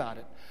pray about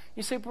it?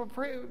 You say,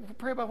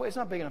 pray about what? It's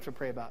not big enough to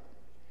pray about.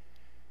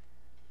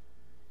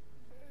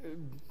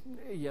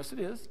 Yes, it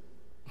is.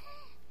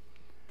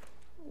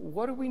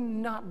 What do we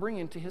not bring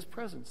into his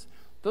presence?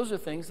 Those are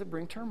things that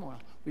bring turmoil.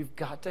 We've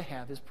got to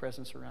have his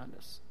presence around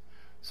us.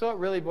 So it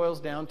really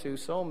boils down to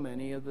so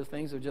many of the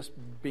things of just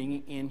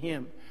being in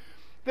him.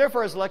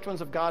 Therefore, as elect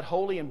ones of God,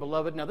 holy and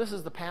beloved. Now, this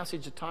is the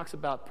passage that talks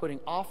about putting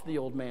off the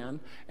old man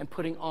and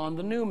putting on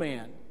the new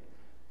man.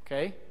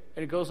 Okay?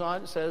 And it goes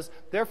on, it says,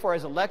 therefore,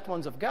 as elect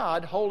ones of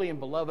God, holy and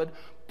beloved,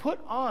 put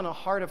on a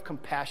heart of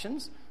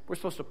compassions. We're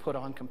supposed to put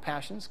on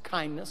compassions,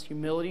 kindness,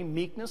 humility,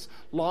 meekness,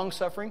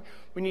 long-suffering.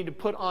 We need to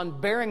put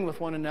on bearing with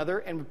one another,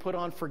 and we put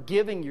on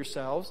forgiving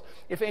yourselves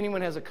if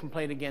anyone has a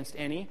complaint against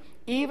any,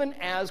 even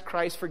as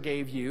Christ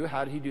forgave you.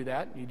 How did he do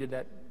that? He did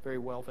that very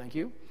well, thank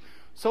you.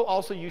 So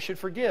also you should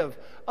forgive.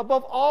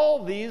 Above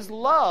all these,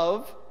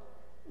 love,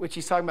 which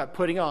he's talking about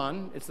putting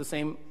on. It's the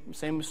same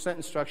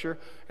sentence structure.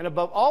 And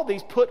above all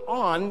these, put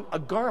on a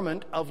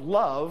garment of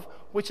love,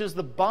 which is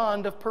the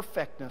bond of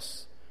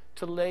perfectness,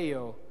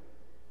 teleo,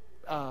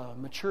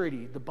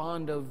 maturity, the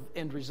bond of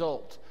end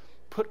result.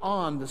 Put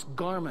on this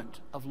garment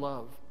of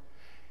love.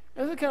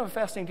 And this is kind of a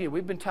fascinating deal.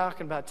 We've been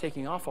talking about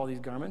taking off all these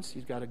garments.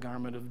 He's got a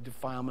garment of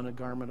defilement, a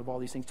garment of all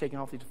these things, taking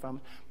off these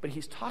defilements. But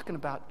he's talking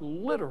about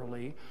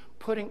literally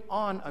putting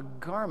on a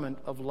garment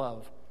of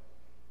love.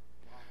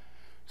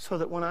 So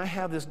that when I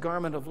have this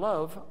garment of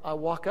love, I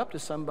walk up to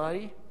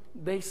somebody,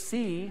 they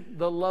see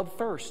the love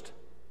first.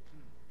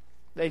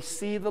 They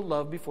see the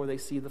love before they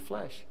see the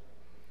flesh.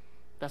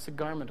 That's a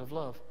garment of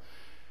love.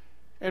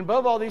 And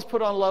above all these,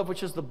 put on love,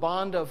 which is the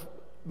bond of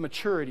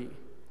maturity.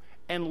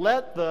 And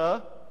let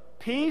the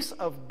peace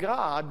of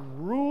God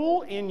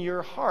rule in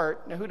your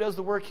heart. Now, who does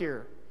the work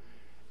here?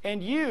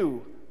 And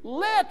you,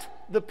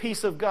 let the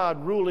peace of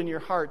God rule in your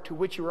heart, to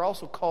which you are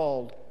also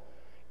called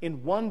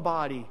in one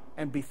body,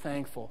 and be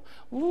thankful.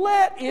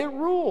 Let it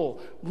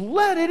rule.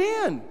 Let it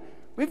in.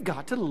 We've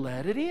got to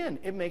let it in.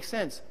 It makes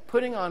sense.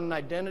 Putting on an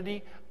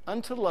identity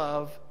unto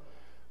love,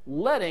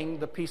 letting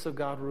the peace of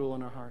God rule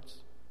in our hearts.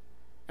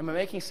 Am I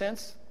making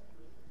sense?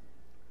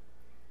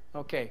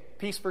 Okay,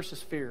 peace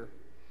versus fear.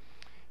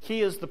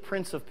 He is the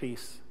Prince of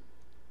Peace.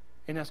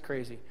 And that's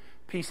crazy.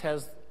 Peace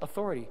has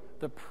authority.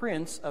 The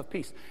Prince of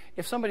Peace.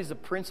 If somebody's a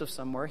prince of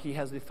somewhere, he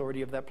has the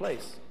authority of that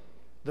place.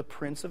 The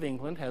Prince of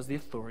England has the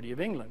authority of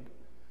England.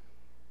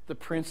 The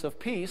Prince of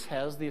Peace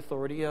has the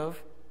authority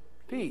of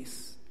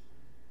peace.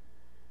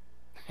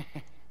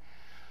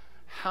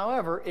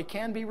 However, it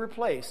can be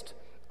replaced.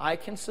 I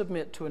can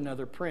submit to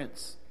another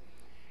prince.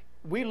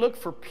 We look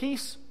for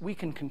peace we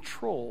can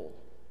control.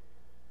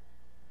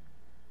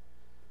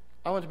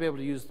 I want to be able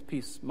to use the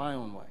peace my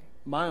own way,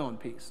 my own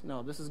peace.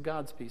 No, this is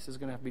God's peace. This is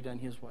going to have to be done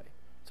His way.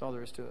 That's all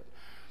there is to it.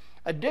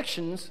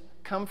 Addictions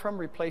come from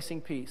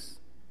replacing peace.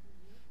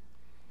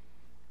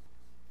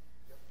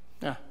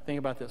 Now, think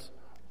about this.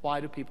 Why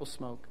do people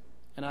smoke?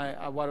 And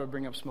why do I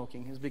bring up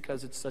smoking? Is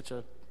because it's such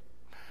a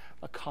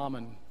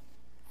common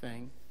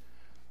thing.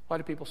 Why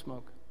do people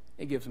smoke?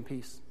 It gives them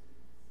peace.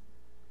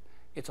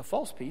 It's a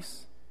false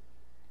peace.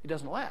 It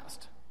doesn't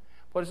last.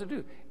 What does it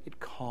do? It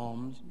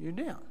calms you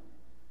down.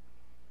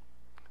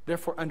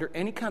 Therefore, under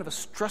any kind of a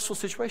stressful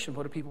situation,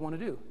 what do people want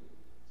to do?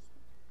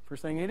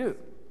 First thing they do,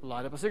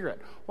 light up a cigarette.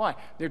 Why?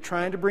 They're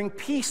trying to bring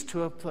peace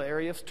to an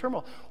area of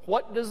turmoil.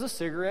 What does the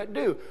cigarette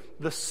do?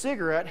 The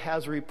cigarette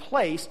has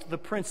replaced the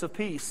Prince of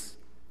Peace.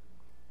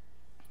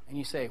 And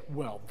you say,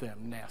 well,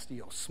 them nasty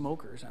old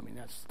smokers, I mean,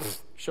 that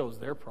shows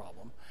their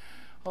problem.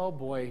 Oh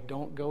boy,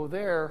 don't go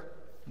there.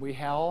 We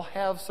all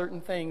have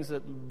certain things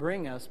that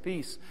bring us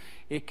peace.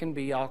 It can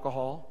be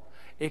alcohol.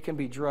 It can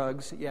be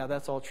drugs. Yeah,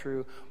 that's all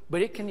true.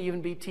 But it can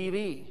even be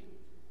TV.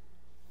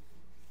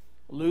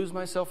 Lose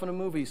myself in a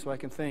movie so I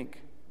can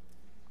think.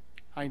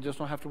 I just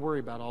don't have to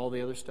worry about all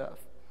the other stuff.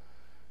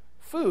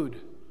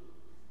 Food.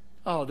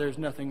 Oh, there's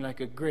nothing like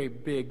a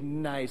great big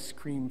nice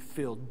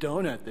cream-filled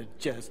donut that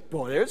just,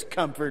 boy, there's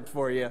comfort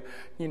for you.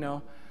 You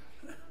know.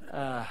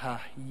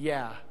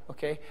 Yeah,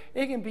 okay.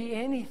 It can be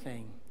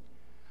anything.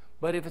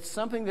 But if it's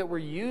something that we're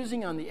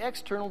using on the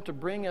external to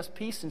bring us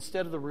peace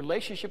instead of the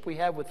relationship we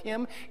have with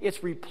Him,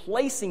 it's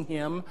replacing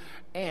Him,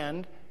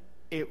 and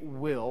it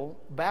will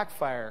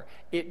backfire.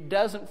 It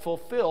doesn't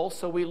fulfill,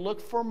 so we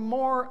look for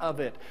more of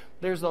it.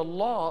 There's a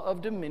law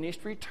of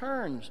diminished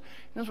returns.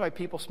 That's why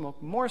people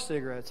smoke more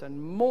cigarettes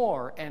and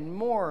more,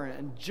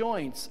 and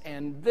joints,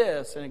 and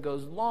this, and it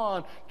goes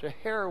on to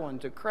heroin,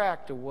 to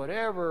crack, to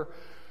whatever.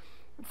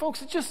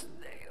 Folks, it's just,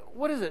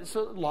 what is it?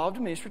 So, law of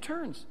diminished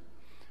returns.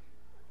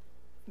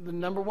 The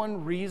number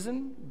one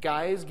reason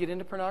guys get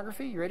into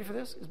pornography, you ready for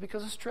this? Is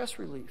because of stress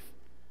relief.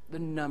 The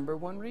number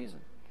one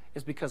reason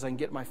is because I can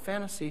get my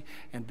fantasy,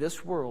 and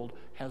this world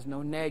has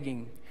no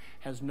nagging,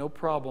 has no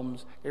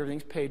problems,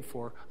 everything's paid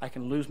for. I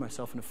can lose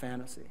myself in a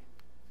fantasy.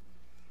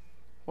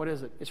 What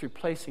is it? It's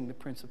replacing the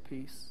Prince of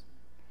Peace.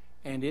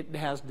 And it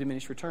has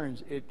diminished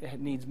returns. It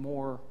needs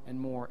more and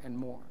more and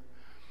more.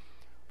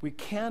 We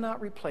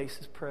cannot replace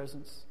His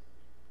presence.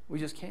 We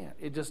just can't.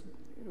 It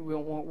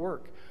won't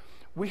work.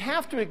 We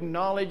have to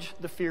acknowledge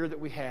the fear that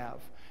we have.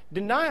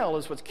 Denial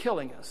is what's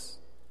killing us.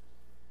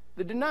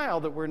 The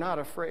denial that we're not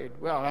afraid.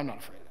 Well, I'm not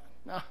afraid of that.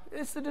 No,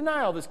 it's the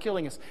denial that's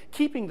killing us,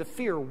 keeping the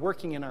fear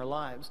working in our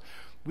lives.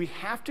 We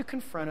have to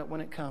confront it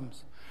when it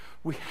comes.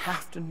 We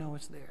have to know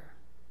it's there.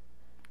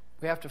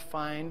 We have to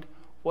find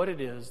what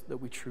it is that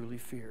we truly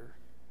fear.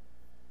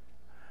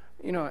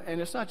 You know,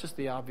 and it's not just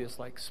the obvious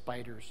like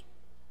spiders.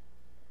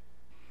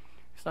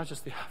 It's not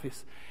just the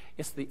obvious.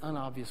 It's the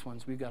unobvious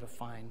ones we've got to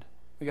find.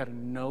 We've got to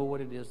know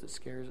what it is that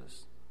scares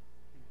us.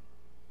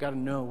 We've got to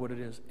know what it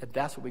is. And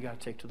that's what we got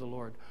to take to the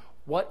Lord.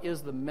 What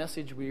is the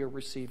message we are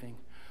receiving?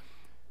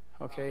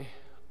 Okay,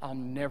 I'll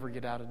never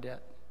get out of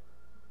debt.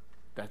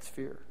 That's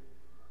fear.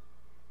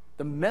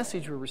 The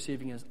message we're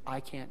receiving is, I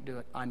can't do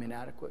it. I'm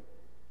inadequate.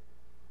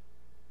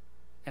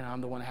 And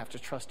I'm the one I have to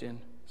trust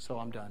in, so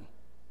I'm done.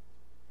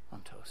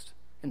 I'm toast.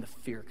 And the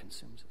fear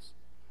consumes us.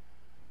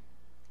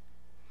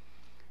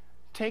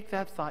 Take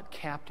that thought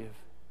captive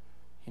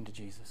into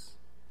Jesus.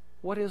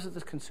 What is it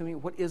that's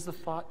consuming? What is the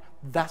thought?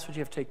 That's what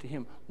you have to take to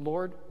Him.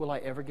 Lord, will I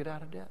ever get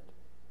out of debt?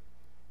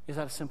 Is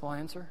that a simple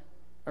answer?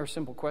 Or a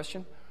simple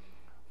question?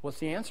 What's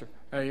the answer?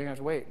 You're going to have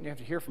to wait. You have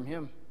to hear from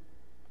Him.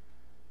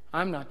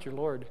 I'm not your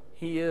Lord.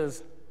 He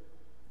is.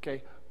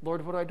 Okay,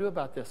 Lord, what do I do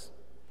about this?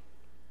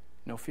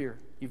 No fear.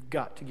 You've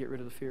got to get rid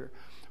of the fear.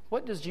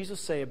 What does Jesus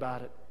say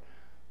about it?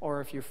 Or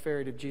if you're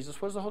afraid of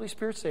Jesus, what does the Holy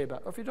Spirit say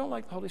about it? Or if you don't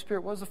like the Holy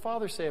Spirit, what does the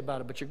Father say about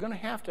it? But you're going to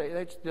have to,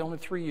 that's the only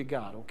three you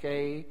got,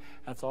 okay?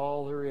 That's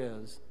all there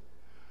is.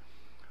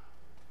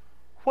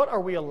 What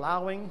are we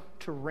allowing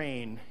to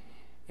reign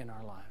in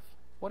our life?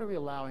 What are we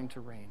allowing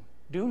to reign?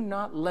 Do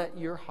not let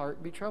your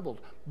heart be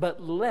troubled,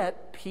 but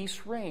let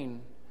peace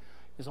reign.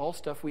 Is all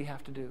stuff we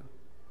have to do.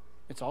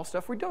 It's all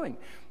stuff we're doing.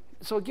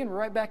 So again, we're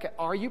right back at,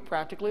 are you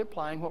practically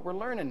applying what we're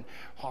learning?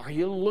 Are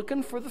you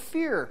looking for the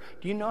fear?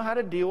 Do you know how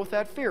to deal with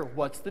that fear?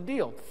 What's the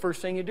deal?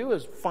 First thing you do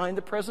is find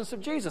the presence of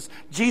Jesus.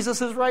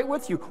 Jesus is right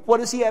with you. What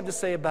does He have to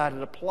say about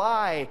it?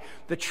 Apply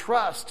the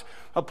trust.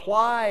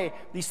 Apply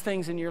these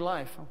things in your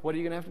life. What are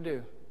you going to have to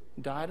do?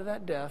 Die to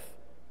that death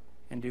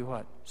and do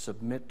what?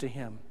 Submit to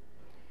Him.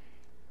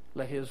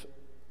 Let His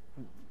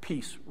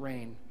peace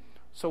reign.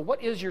 So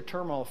what is your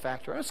turmoil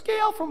factor? On a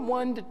scale from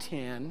 1 to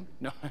 10,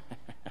 no,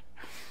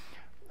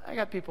 I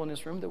got people in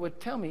this room that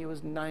would tell me it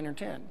was 9 or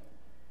 10.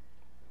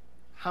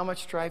 How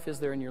much strife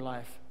is there in your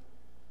life?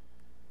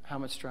 How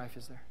much strife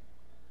is there?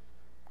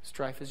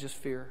 Strife is just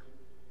fear.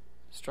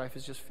 Strife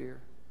is just fear.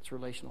 It's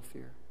relational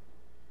fear.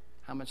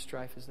 How much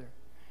strife is there?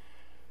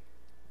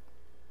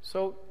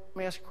 So let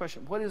me ask you a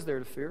question. What is there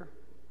to fear?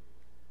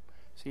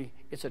 See,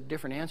 it's a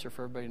different answer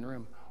for everybody in the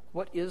room.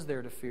 What is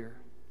there to fear?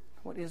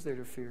 What is there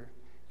to fear?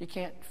 You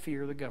can't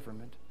fear the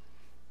government.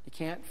 You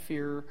can't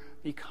fear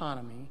the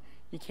economy.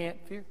 You can't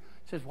fear.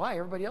 It says, why?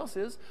 Everybody else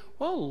is.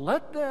 Well,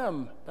 let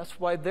them. That's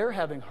why they're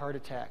having heart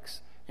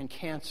attacks and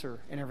cancer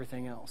and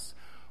everything else.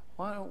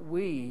 Why don't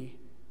we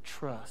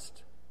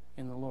trust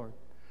in the Lord?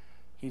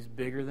 He's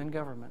bigger than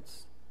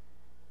governments.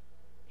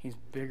 He's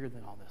bigger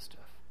than all this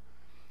stuff.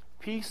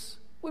 Peace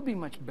would be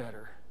much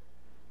better.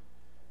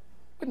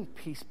 Wouldn't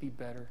peace be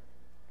better?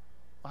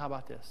 Well, how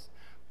about this?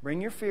 Bring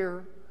your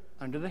fear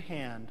under the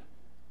hand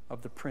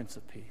of the Prince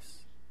of Peace.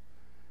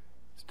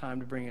 It's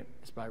time to bring it.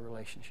 It's by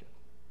relationship.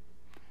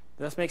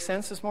 Does this make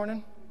sense this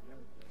morning?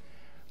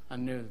 I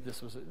knew that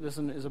this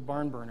is a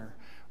barn burner.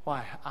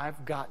 Why?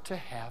 I've got to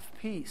have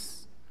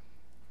peace.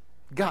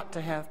 Got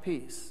to have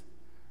peace.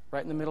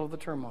 Right in the middle of the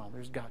turmoil,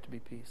 there's got to be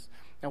peace.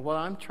 Now, what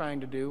I'm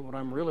trying to do, what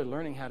I'm really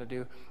learning how to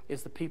do,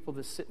 is the people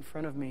that sit in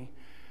front of me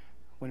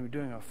when we're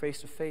doing our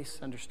face-to-face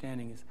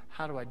understanding is,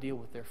 how do I deal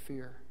with their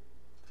fear?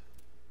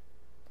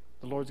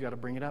 The Lord's got to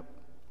bring it up.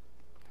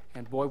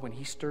 And boy, when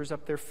He stirs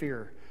up their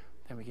fear,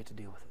 then we get to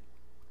deal with it.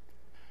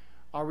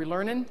 Are we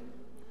learning?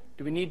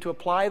 Do we need to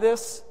apply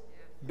this?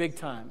 Big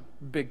time.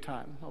 Big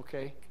time.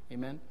 Okay?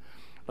 Amen?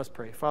 Let's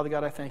pray. Father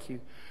God, I thank You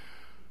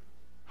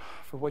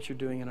for what You're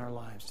doing in our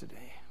lives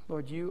today.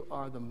 Lord, You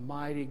are the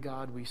mighty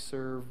God we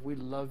serve. We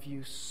love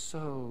You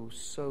so,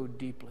 so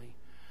deeply.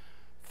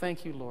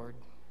 Thank You, Lord,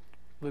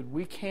 that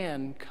we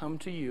can come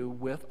to You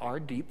with our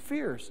deep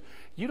fears.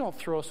 You don't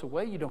throw us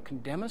away. You don't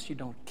condemn us. You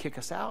don't kick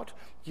us out.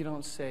 You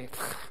don't say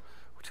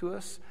to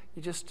us.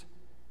 You just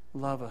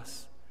love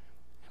us.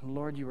 And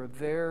Lord, You are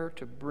there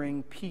to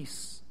bring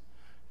peace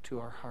to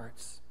our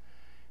hearts.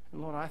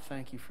 And Lord, I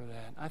thank You for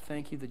that. I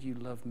thank You that You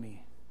love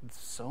me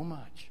so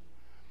much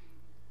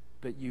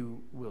that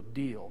You will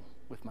deal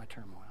with my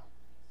turmoil.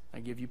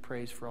 I give You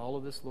praise for all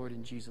of this, Lord,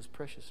 in Jesus'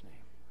 precious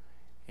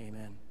name.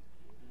 Amen.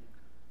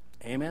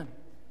 Amen.